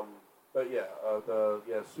 But yeah,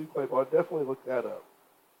 Sue Claypool. I definitely looked that up.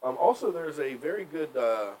 Also, there's a very good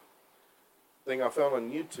thing I found on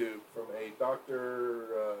YouTube from a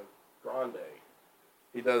Dr. Grande.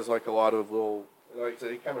 He does a lot of little, like I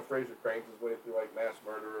said, he kind of Fraser cranes his way through mass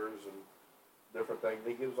murderers and different things.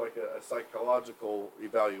 And he gives a psychological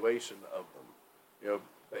evaluation of them,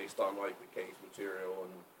 based on the case material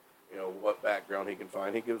and what background he can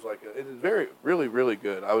find. He gives it is very really really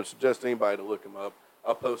good. I would suggest anybody to look him up.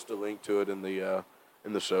 I'll post a link to it in the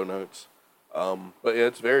show notes. But yeah,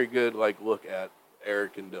 it's very good. Look at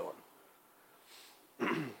Eric and Dylan.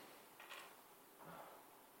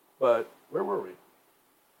 But where were we?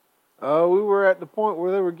 We were at the point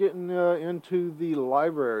where they were getting into the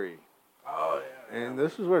library. Oh yeah. And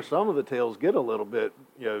this is where some of the tales get a little bit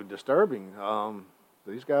disturbing.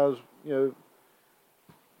 These guys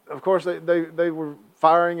of course, they were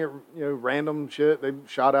firing at random shit. They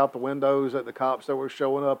shot out the windows at the cops that were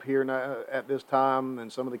showing up here at this time,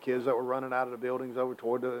 and some of the kids that were running out of the buildings over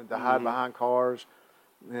toward to hide behind cars,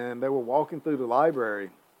 and they were walking through the library,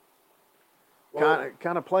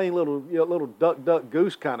 kind of playing little duck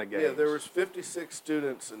goose kind of games. Yeah, there was 56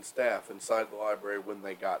 students and staff inside the library when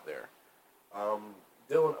they got there.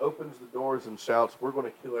 Dylan opens the doors and shouts, "We're going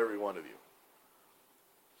to kill every one of you."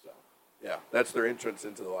 So, yeah, that's their entrance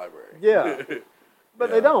into the library. Yeah,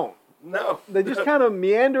 but they don't. No. They just kind of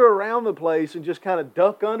meander around the place and just kind of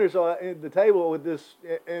duck under the table with this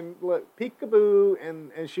and let peekaboo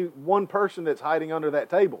and shoot one person that's hiding under that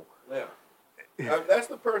table. Yeah. That's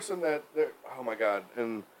the person that, oh my God,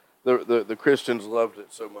 and the Christians loved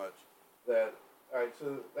it so much that, all right,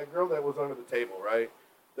 so that girl that was under the table, right?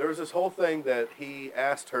 There was this whole thing that he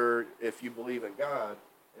asked her if you believe in God,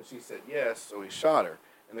 and she said yes, so he shot her.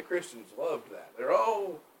 And the Christians loved that. They're,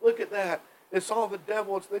 oh, look at that. It's all the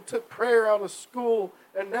devil. They took prayer out of school,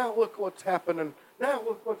 and now look what's happening. Now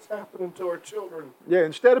look what's happening to our children. Yeah,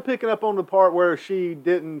 instead of picking up on the part where she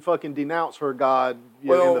didn't fucking denounce her God in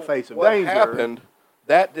the face of danger. What happened,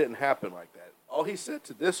 that didn't happen like that. All he said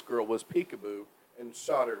to this girl was peekaboo and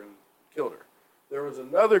shot her and killed her. There was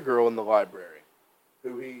another girl in the library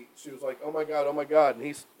who she was like, oh my God, and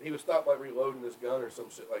he was stopped like reloading his gun or some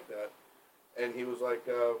shit like that. And he was like,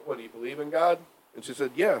 what, do you believe in God? And she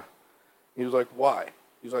said, yeah. He was like, why?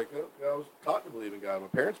 He was like, I was taught to believe in God. My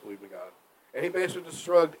parents believed in God. And he basically just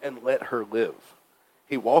shrugged and let her live.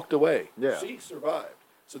 He walked away. Yeah. She survived.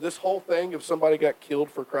 So this whole thing, if somebody got killed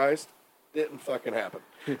for Christ, didn't fucking happen.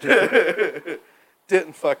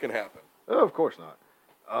 Didn't fucking happen. Oh, of course not.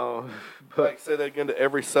 But like, say that again to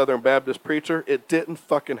every Southern Baptist preacher, it didn't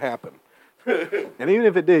fucking happen. And even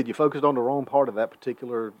if it did, you focused on the wrong part of that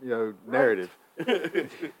particular narrative. Right.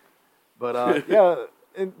 But yeah,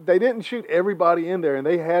 and they didn't shoot everybody in there, and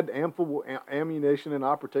they had ample ammunition and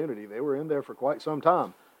opportunity. They were in there for quite some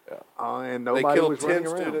time. Yeah. And nobody was running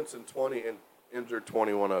around. They killed 10 students and 20 and injured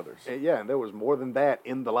 21 others. And and there was more than that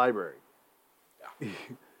in the library.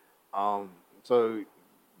 Yeah. So,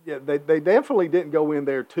 yeah, they definitely didn't go in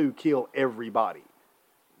there to kill everybody.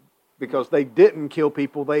 Because they didn't kill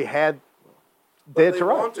people they had dead to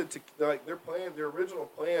rights. Wanted to, like, their original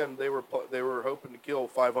plan, they were hoping to kill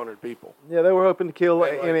 500 people. Yeah, they were hoping to kill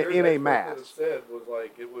and, in a mass. What said was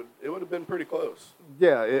like it would have been pretty close.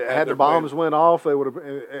 Yeah, had the bombs went off, they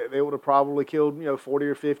would have probably killed 40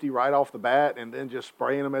 or 50 right off the bat, and then just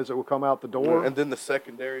spraying them as they would come out the door. And then the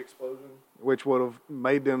secondary explosion, which would have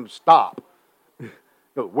made them stop.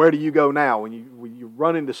 Where do you go now when you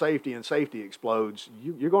run into safety and safety explodes?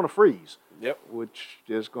 You're going to freeze. Yep. Which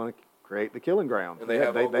is going to create the killing ground. And they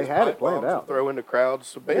had it planned out. To throw into crowds,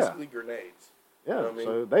 so basically grenades. Yeah. You know what I mean?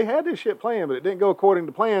 So they had this shit planned, but it didn't go according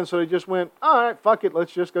to plan. So they just went, all right, fuck it,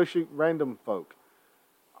 let's just go shoot random folk,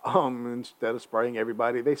 instead of spraying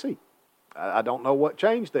everybody they see. I don't know what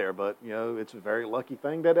changed there, but it's a very lucky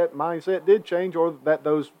thing that mindset did change, or that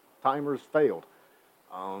those timers failed.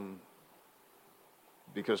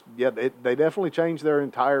 Because they definitely changed their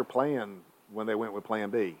entire plan when they went with Plan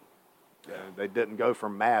B. Yeah. They didn't go for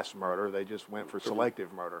mass murder; they just went for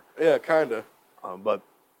selective murder. Yeah, kind of. But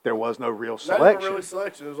there was no real selection. Not even really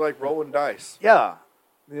selection. It was like rolling dice. Yeah.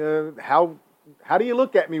 How do you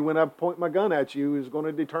look at me when I point my gun at you is going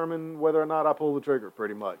to determine whether or not I pull the trigger,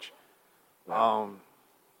 pretty much. Yeah.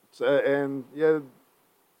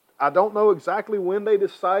 I don't know exactly when they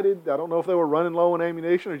decided. I don't know if they were running low on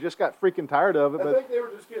ammunition or just got freaking tired of it. I think they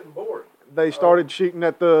were just getting bored. They started shooting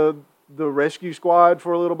at the rescue squad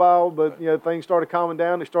for a little while, but things started calming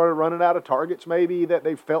down. They started running out of targets maybe that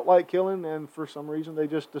they felt like killing, and for some reason they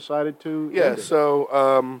just decided to. Yeah.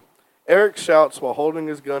 So Eric shouts while holding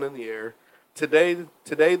his gun in the air, Today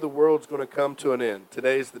the world's going to come to an end.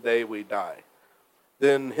 Today's the day we die."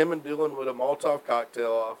 Then him and Dylan lit a Molotov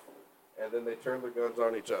cocktail off, and then they turned their guns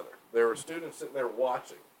on each other. There were students sitting there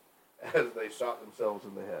watching as they shot themselves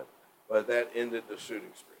in the head. But that ended the shooting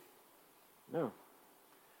spree. No.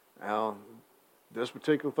 Now, this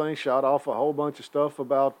particular thing shot off a whole bunch of stuff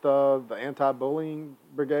about the anti-bullying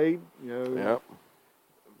brigade. Yep.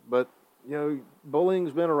 But,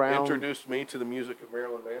 bullying's been around. Introduced me to the music of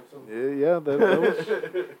Marilyn Manson. Yeah,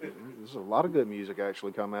 there's a lot of good music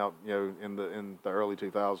actually come out, in the early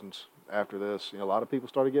 2000s. After this, a lot of people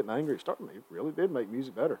started getting angry. It really did make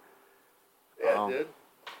music better. Yeah, it did.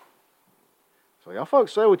 So y'all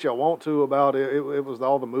folks say what y'all want to about it. It was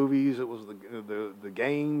all the movies, it was the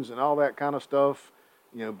games and all that kind of stuff.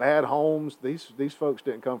 Bad homes. These folks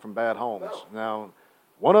didn't come from bad homes. No. Now,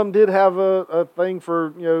 one of them did have a thing for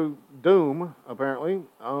Doom apparently.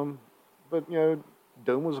 But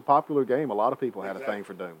Doom was a popular game. A lot of people had a Exactly. thing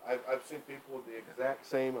for Doom. I've seen people with the exact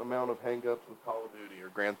same amount of hang-ups with Call of Duty or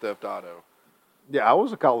Grand Theft Auto Yeah, I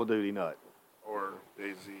was a Call of Duty nut. or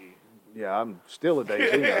DayZ. Yeah, I'm still a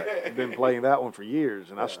DayZ nut. I've been playing that one for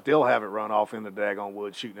years, and I still haven't run off in the daggone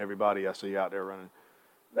woods shooting everybody I see out there running.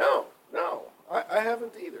 No, I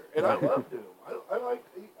haven't either, and I love Doom. I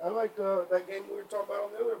liked that game we were talking about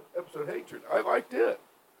on the other episode, Hatred. I liked it.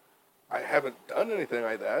 I haven't done anything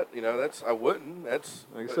like that. You know, I wouldn't.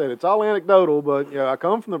 Like I said, it's all anecdotal, but I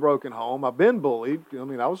come from the broken home. I've been bullied. I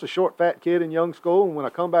mean, I was a short, fat kid in young school, and when I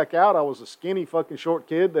come back out, I was a skinny, fucking short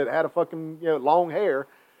kid that had a fucking long hair.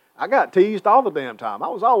 I got teased all the damn time. I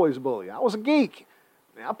was always a bully. I was a geek.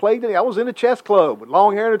 I was in a chess club with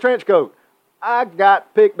long hair and a trench coat. I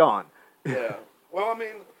got picked on. Yeah. Well, I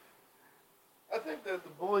mean, I think that the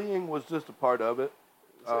bullying was just a part of it.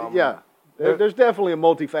 There's definitely a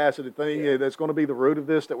multifaceted thing that's going to be the root of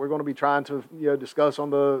this that we're going to be trying to discuss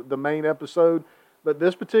on the main episode. But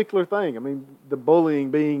this particular thing, I mean, the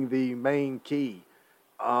bullying being the main key,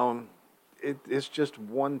 it's just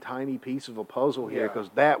one tiny piece of a puzzle here, because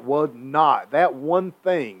that one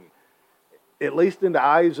thing, at least in the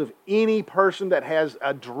eyes of any person that has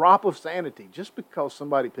a drop of sanity, just because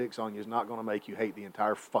somebody picks on you is not going to make you hate the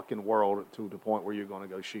entire fucking world to the point where you're going to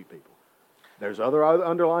go shoot people. There's other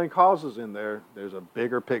underlying causes in there. There's a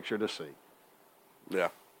bigger picture to see. Yeah,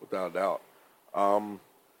 without a doubt.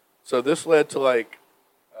 So this led to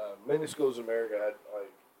many schools in America had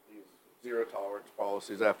these zero tolerance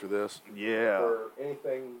policies after this. Yeah. For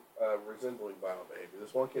anything resembling violent behavior.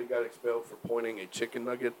 This one kid got expelled for pointing a chicken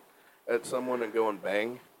nugget at someone and going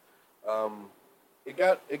bang. It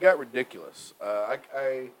got ridiculous. I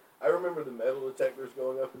remember the metal detectors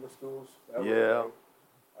going up in the schools. That was a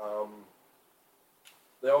thing.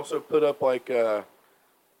 They also put up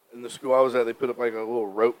in the school I was at, they put up a little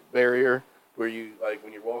rope barrier where you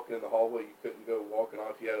when you're walking in the hallway, you couldn't go walking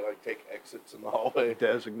off. You had to take exits in the hallway.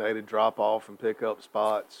 Designated drop off and pick up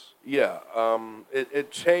spots. Yeah.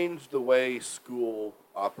 It changed the way school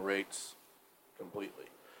operates completely.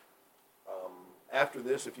 After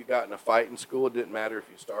this, if you got in a fight in school, it didn't matter if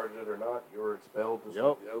you started it or not. You were expelled just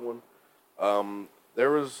like the other one.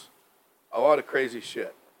 There was a lot of crazy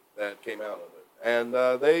shit that came out of it. And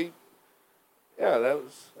that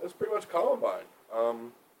was pretty much Columbine.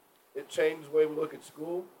 It changed the way we look at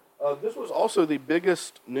school. This was also the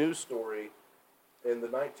biggest news story in the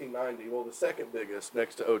 1990s. Well, the second biggest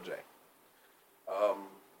next to OJ.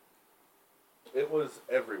 It was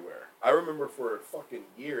everywhere. I remember for a fucking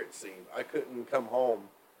year, it seemed, I couldn't come home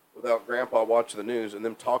without Grandpa watching the news and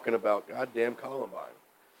them talking about goddamn Columbine.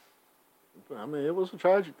 I mean, it was a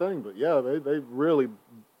tragic thing, but they really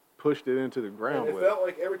pushed it into the ground. And it felt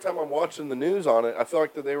like every time I'm watching the news on it, I felt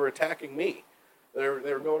like that they were attacking me. They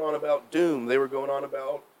were going on about Doom. They were going on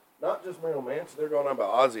about not just Marilyn Manson. They were going on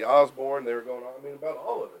about Ozzy Osbourne. They were going on, about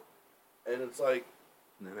all of it. And it's like,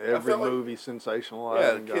 and every movie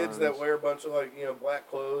sensationalizing the kids guns. that wear a bunch of black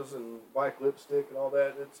clothes and black lipstick and all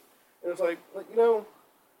that. It's like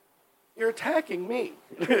you're attacking me,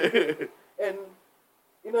 and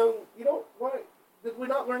you don't want. Did we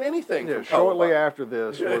not learn anything? Yeah, from shortly Columbine? after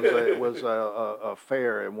this was a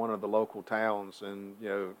fair in one of the local towns, and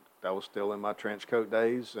that was still in my trench coat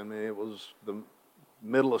days. I mean, it was the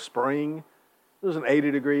middle of spring. It was an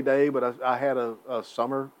 80-degree day, but I had a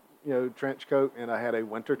summer trench coat, and I had a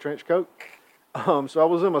winter trench coat. So I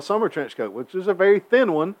was in my summer trench coat, which is a very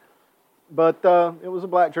thin one, but it was a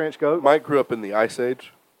black trench coat. Mike grew up in the Ice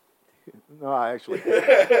Age. No, I actually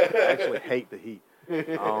hate the heat.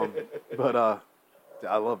 But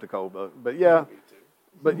I love the cold, but yeah.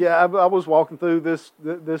 I was walking through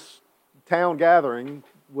this town gathering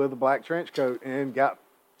with a black trench coat and got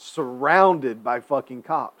surrounded by fucking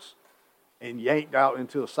cops and yanked out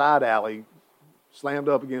into a side alley, slammed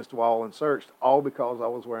up against the wall and searched, all because I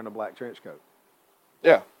was wearing a black trench coat.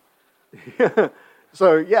 Yeah.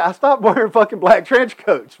 So, I stopped wearing fucking black trench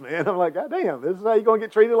coats, man. I'm like, God damn, this is how you're going to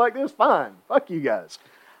get treated like this? Fine. Fuck you guys.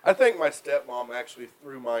 I think my stepmom actually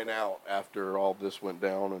threw mine out after all this went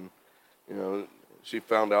down, and, she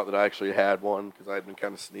found out that I actually had one because I had been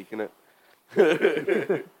kind of sneaking it.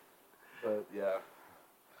 But, yeah.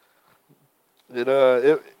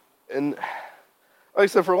 And like I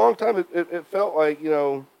said, for a long time, it felt like,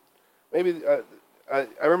 maybe I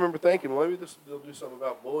remember thinking, well, maybe they'll do something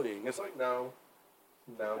about bullying. It's like, no.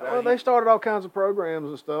 Well, they started all kinds of programs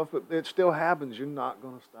and stuff, but it still happens. You're not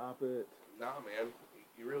going to stop it. Nah, man.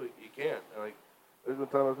 You can't. There's been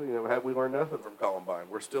times, have we learned nothing from Columbine?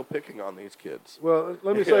 We're still picking on these kids. Well,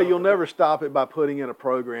 let me say, you'll never stop it by putting in a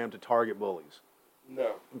program to target bullies.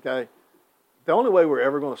 No. Okay? The only way we're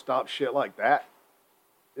ever going to stop shit like that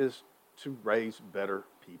is to raise better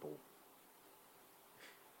people.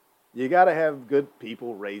 You got to have good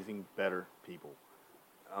people raising better people.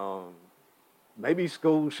 Maybe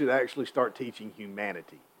schools should actually start teaching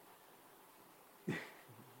humanity.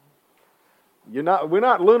 We're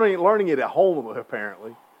not learning it at home,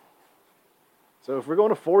 apparently. So if we're going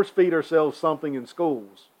to force feed ourselves something in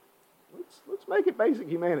schools, let's make it basic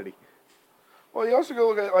humanity. Well, you also go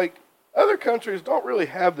look at, like, other countries don't really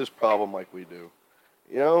have this problem like we do.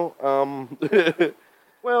 You know?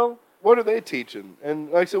 Well, what are they teaching? And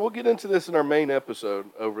like I said, we'll get into this in our main episode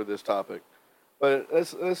over this topic. But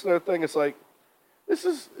that's another thing. It's like, this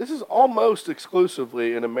is almost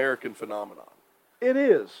exclusively an American phenomenon. it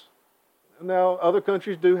is. Now, other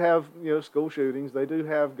countries do have, school shootings. They do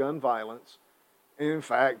have gun violence. In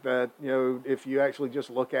fact, that, if you actually just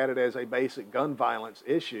look at it as a basic gun violence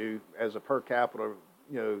issue, as a per capita,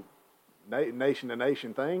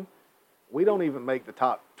 nation-to-nation thing, we don't even make the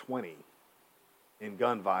top 20 in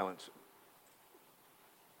gun violence.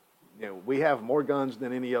 We have more guns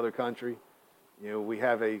than any other country. We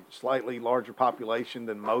have a slightly larger population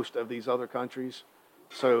than most of these other countries.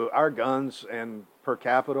 So our guns and per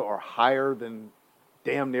capita are higher than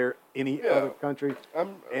damn near any other country.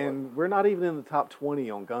 And we're not even in the top 20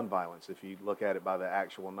 on gun violence if you look at it by the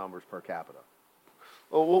actual numbers per capita.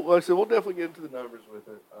 Well, like I said, we'll definitely get into the numbers with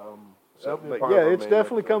it. It's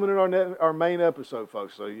definitely coming in our main episode,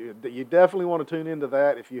 folks. So you definitely want to tune into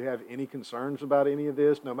that if you have any concerns about any of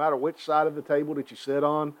this. No matter which side of the table that you sit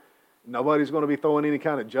on, nobody's going to be throwing any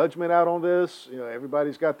kind of judgment out on this.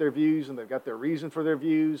 Everybody's got their views, and they've got their reason for their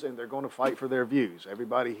views, and they're going to fight for their views.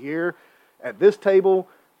 Everybody here at this table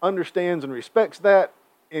understands and respects that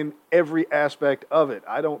in every aspect of it.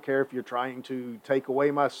 I don't care if you're trying to take away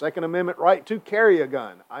my Second Amendment right to carry a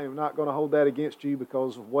gun. I am not going to hold that against you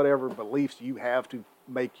because of whatever beliefs you have to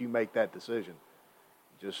make you make that decision.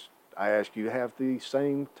 I ask you to have the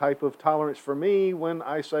same type of tolerance for me when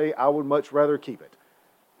I say I would much rather keep it.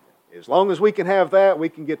 As long as we can have that, we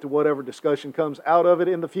can get to whatever discussion comes out of it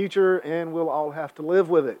in the future, and we'll all have to live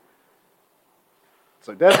with it.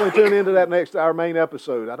 So definitely tune into that our main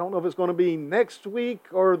episode. I don't know if it's going to be next week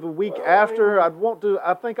or the week after. I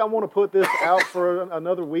think I want to put this out for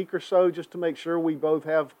another week or so just to make sure we both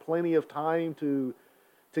have plenty of time to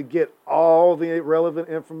get all the relevant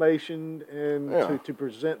information and to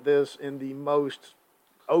present this in the most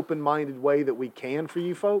open-minded way that we can for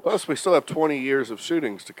you folks. Plus, we still have 20 years of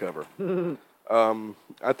shootings to cover.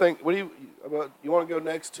 I think. You want to go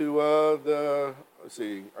next to let's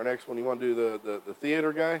see, our next one. You want to do the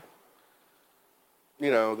theater guy?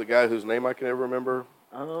 The guy whose name I can never remember.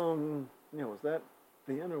 Was that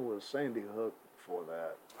then or was Sandy Hook before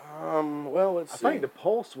that? Well, let's see. I think the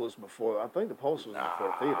Pulse was before. Before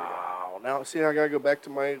theater guy. Now, see, I gotta go back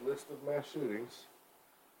to my list of mass shootings.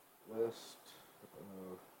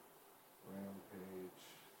 Rampage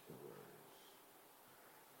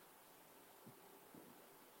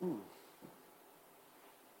killers.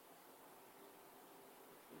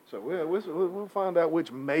 So we'll find out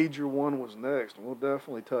which major one was next, and we'll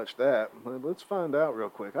definitely touch that. But let's find out real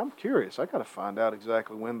quick. I'm curious. I got to find out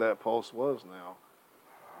exactly when that Pulse was now.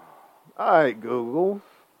 All right, Google.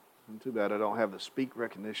 Too bad I don't have the speak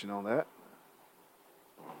recognition on that.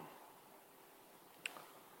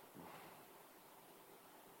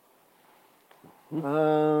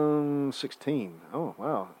 16. Oh,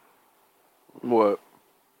 wow. What?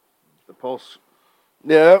 The Pulse.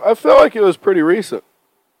 Yeah, I felt like it was pretty recent.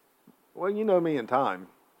 Well, you know me in time.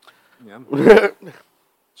 Yeah.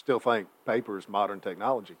 Still think paper is modern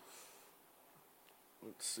technology.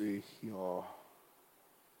 Let's see, y'all.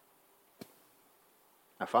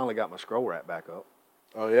 I finally got my scroll wrap back up.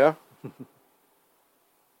 Oh, yeah?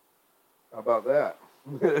 How about that?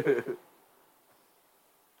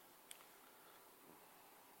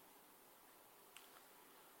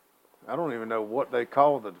 I don't even know what they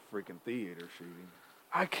call the freaking theater shooting.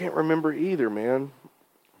 I can't remember either, man.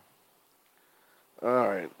 All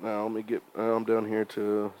right, now let me get. I'm down here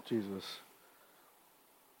to Jesus.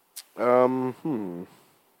 Oh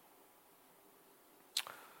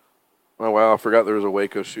wow, I forgot there was a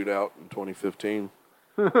Waco shootout in 2015.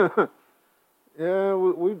 Yeah,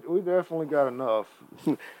 we definitely got enough.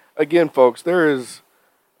 Again, folks,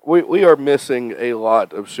 we are missing a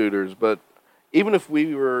lot of shooters, but even if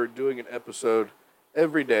we were doing an episode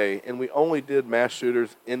every day and we only did mass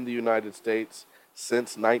shooters in the United States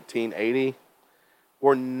since 1980,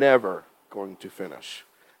 we're never going to finish.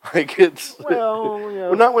 Like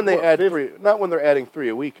not when they're adding 3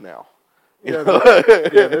 a week now.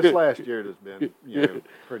 This last year has been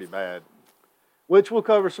pretty bad. Which we'll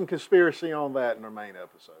cover some conspiracy on that in our main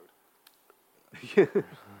episode.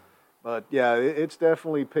 But yeah, it's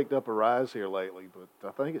definitely picked up a rise here lately. But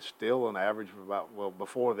I think it's still an average of about, well,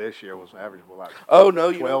 before this year was an average of about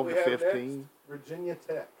 12 to 15. Next? Virginia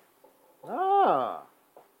Tech. Ah.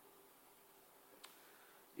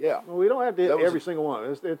 Yeah. Well, we don't have to hit every single one.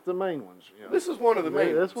 It's the main ones. You know. This is one of the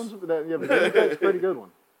main ones. Virginia Tech's a pretty good one.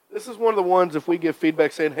 This is one of the ones, if we give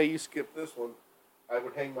feedback saying, hey, you skipped this one, I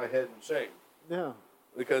would hang my head in shame. Yeah.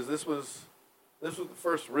 Because this was the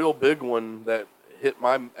first real big one that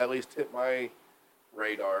at least hit my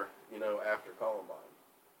radar, after Columbine.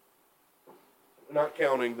 Not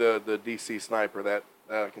counting the DC sniper, that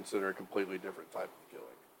I consider a completely different type of killing.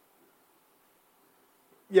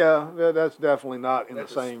 Yeah, that's definitely not in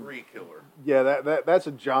that's the same. That's a spree killer. Yeah, that's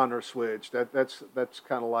a genre switch. That's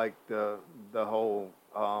kind of like the whole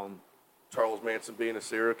Charles Manson being a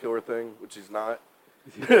serial killer thing, which he's not.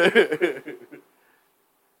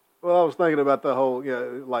 Well, I was thinking about the whole,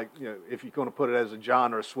 if you're going to put it as a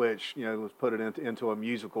genre switch, let's put it into a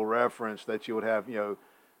musical reference that you would have,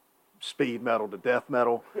 speed metal to death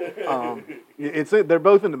metal. They're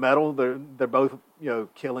both in the metal. They're both,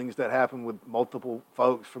 killings that happen with multiple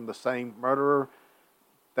folks from the same murderer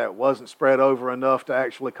that wasn't spread over enough to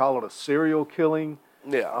actually call it a serial killing.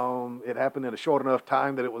 Yeah. It happened in a short enough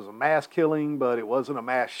time that it was a mass killing, but it wasn't a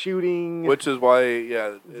mass shooting. Which is why,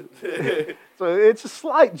 yeah. So it's a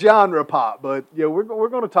slight genre pop, but we're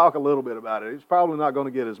going to talk a little bit about it. It's probably not going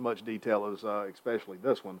to get as much detail as especially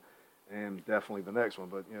this one, and definitely the next one.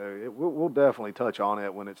 But we'll definitely touch on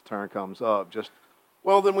it when its turn comes up.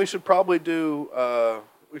 Well, then we should probably do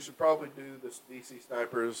this DC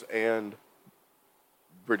Snipers and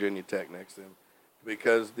Virginia Tech next then.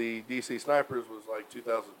 Because the DC Snipers was like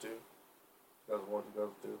 2002, 2001,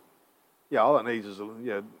 2002. Yeah, all it needs is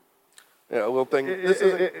Yeah, a little thing.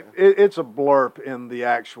 It's a blurb in the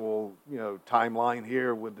actual timeline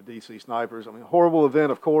here with the DC Snipers. I mean, horrible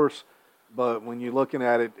event, of course, but when you're looking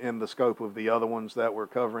at it in the scope of the other ones that we're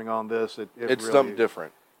covering on this, it's really, something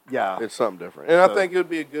different. Yeah, it's something different, and I think it would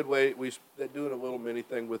be a good way. Doing a little mini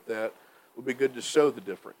thing with that would be good to show the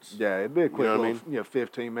difference. Yeah, it'd be a quick little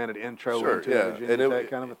 15-minute intro into Virginia Tech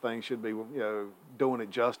kind of a thing. Should be doing it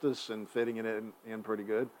justice and fitting it in pretty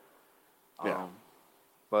good. Yeah.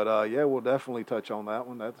 But we'll definitely touch on that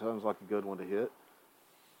one. That sounds like a good one to hit.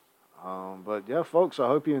 But yeah, folks, I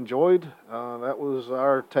hope you enjoyed. That was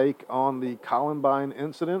our take on the Columbine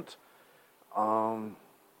incident. Again,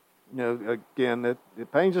 it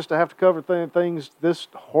pains us to have to cover things this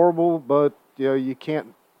horrible, but you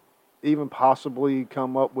can't even possibly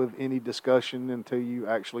come up with any discussion until you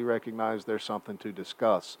actually recognize there's something to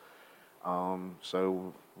discuss.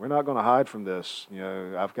 So we're not going to hide from this.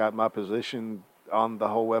 I've got my position on the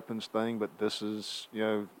whole weapons thing, but this is,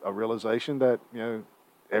 a realization that,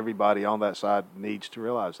 everybody on that side needs to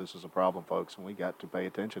realize this is a problem, folks, and we got to pay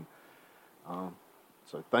attention.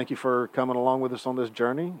 So thank you for coming along with us on this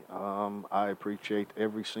journey. I appreciate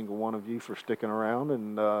every single one of you for sticking around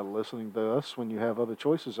and listening to us when you have other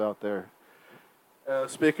choices out there.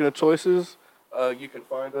 Speaking of choices, you can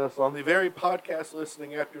find us on the very podcast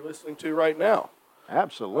listening app you're listening to right now.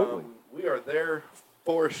 Absolutely. We are there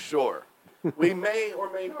for sure. We may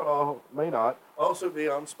or may not also be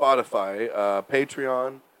on Spotify,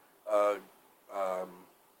 Patreon,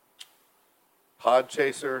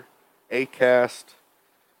 Podchaser, Acast,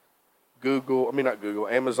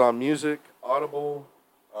 Amazon Music, Audible.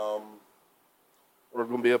 We're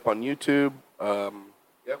going to be up on YouTube.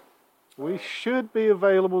 Yep. We should be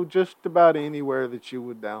available just about anywhere that you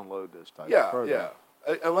would download this type of program.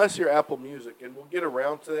 Yeah. Unless you're Apple Music, and we'll get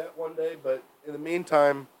around to that one day. But in the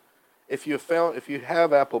meantime, if you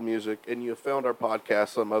have Apple Music and you have found our podcast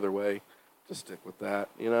some other way, just stick with that.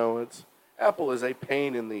 Apple is a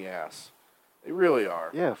pain in the ass. They really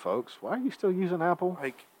are. Yeah, folks. Why are you still using Apple?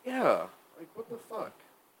 What the fuck?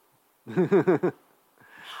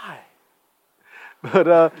 Hi.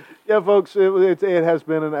 But, folks, it has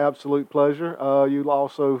been an absolute pleasure. You'll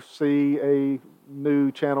also see a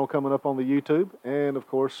new channel coming up on the YouTube. And, of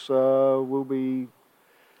course, we'll be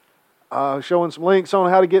showing some links on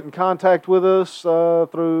how to get in contact with us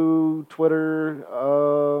through Twitter,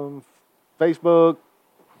 Facebook.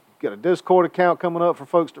 Got a Discord account coming up for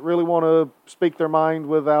folks that really want to speak their mind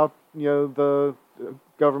without, the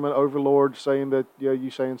government overlords saying that,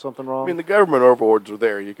 you saying something wrong. I mean, the government overlords are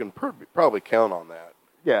there. You can probably count on that.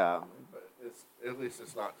 Yeah. But at least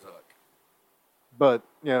it's not Zuck. But,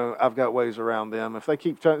 I've got ways around them. If they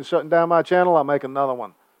keep shutting down my channel, I'll make another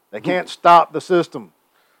one. They can't stop the system.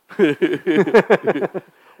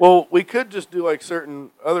 Well, we could just do like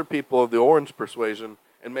certain other people of the orange persuasion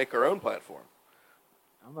and make our own platform.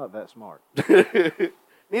 I'm not that smart.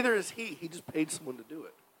 Neither is he. He just paid someone to do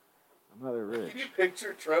it. I'm not that rich. Can you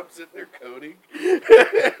picture Trump sitting there coding?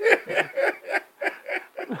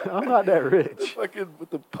 I'm not that rich. Fucking with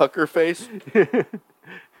the pucker face.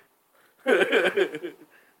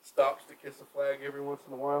 Stops to kiss a flag every once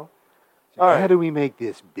in a while. All right. How do we make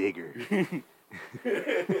this bigger? It's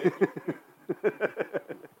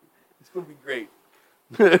going to be great.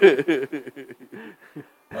 All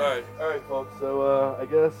right, folks. So I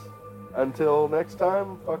guess until next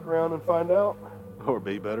time, fuck around and find out. Or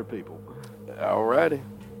be better people. All righty.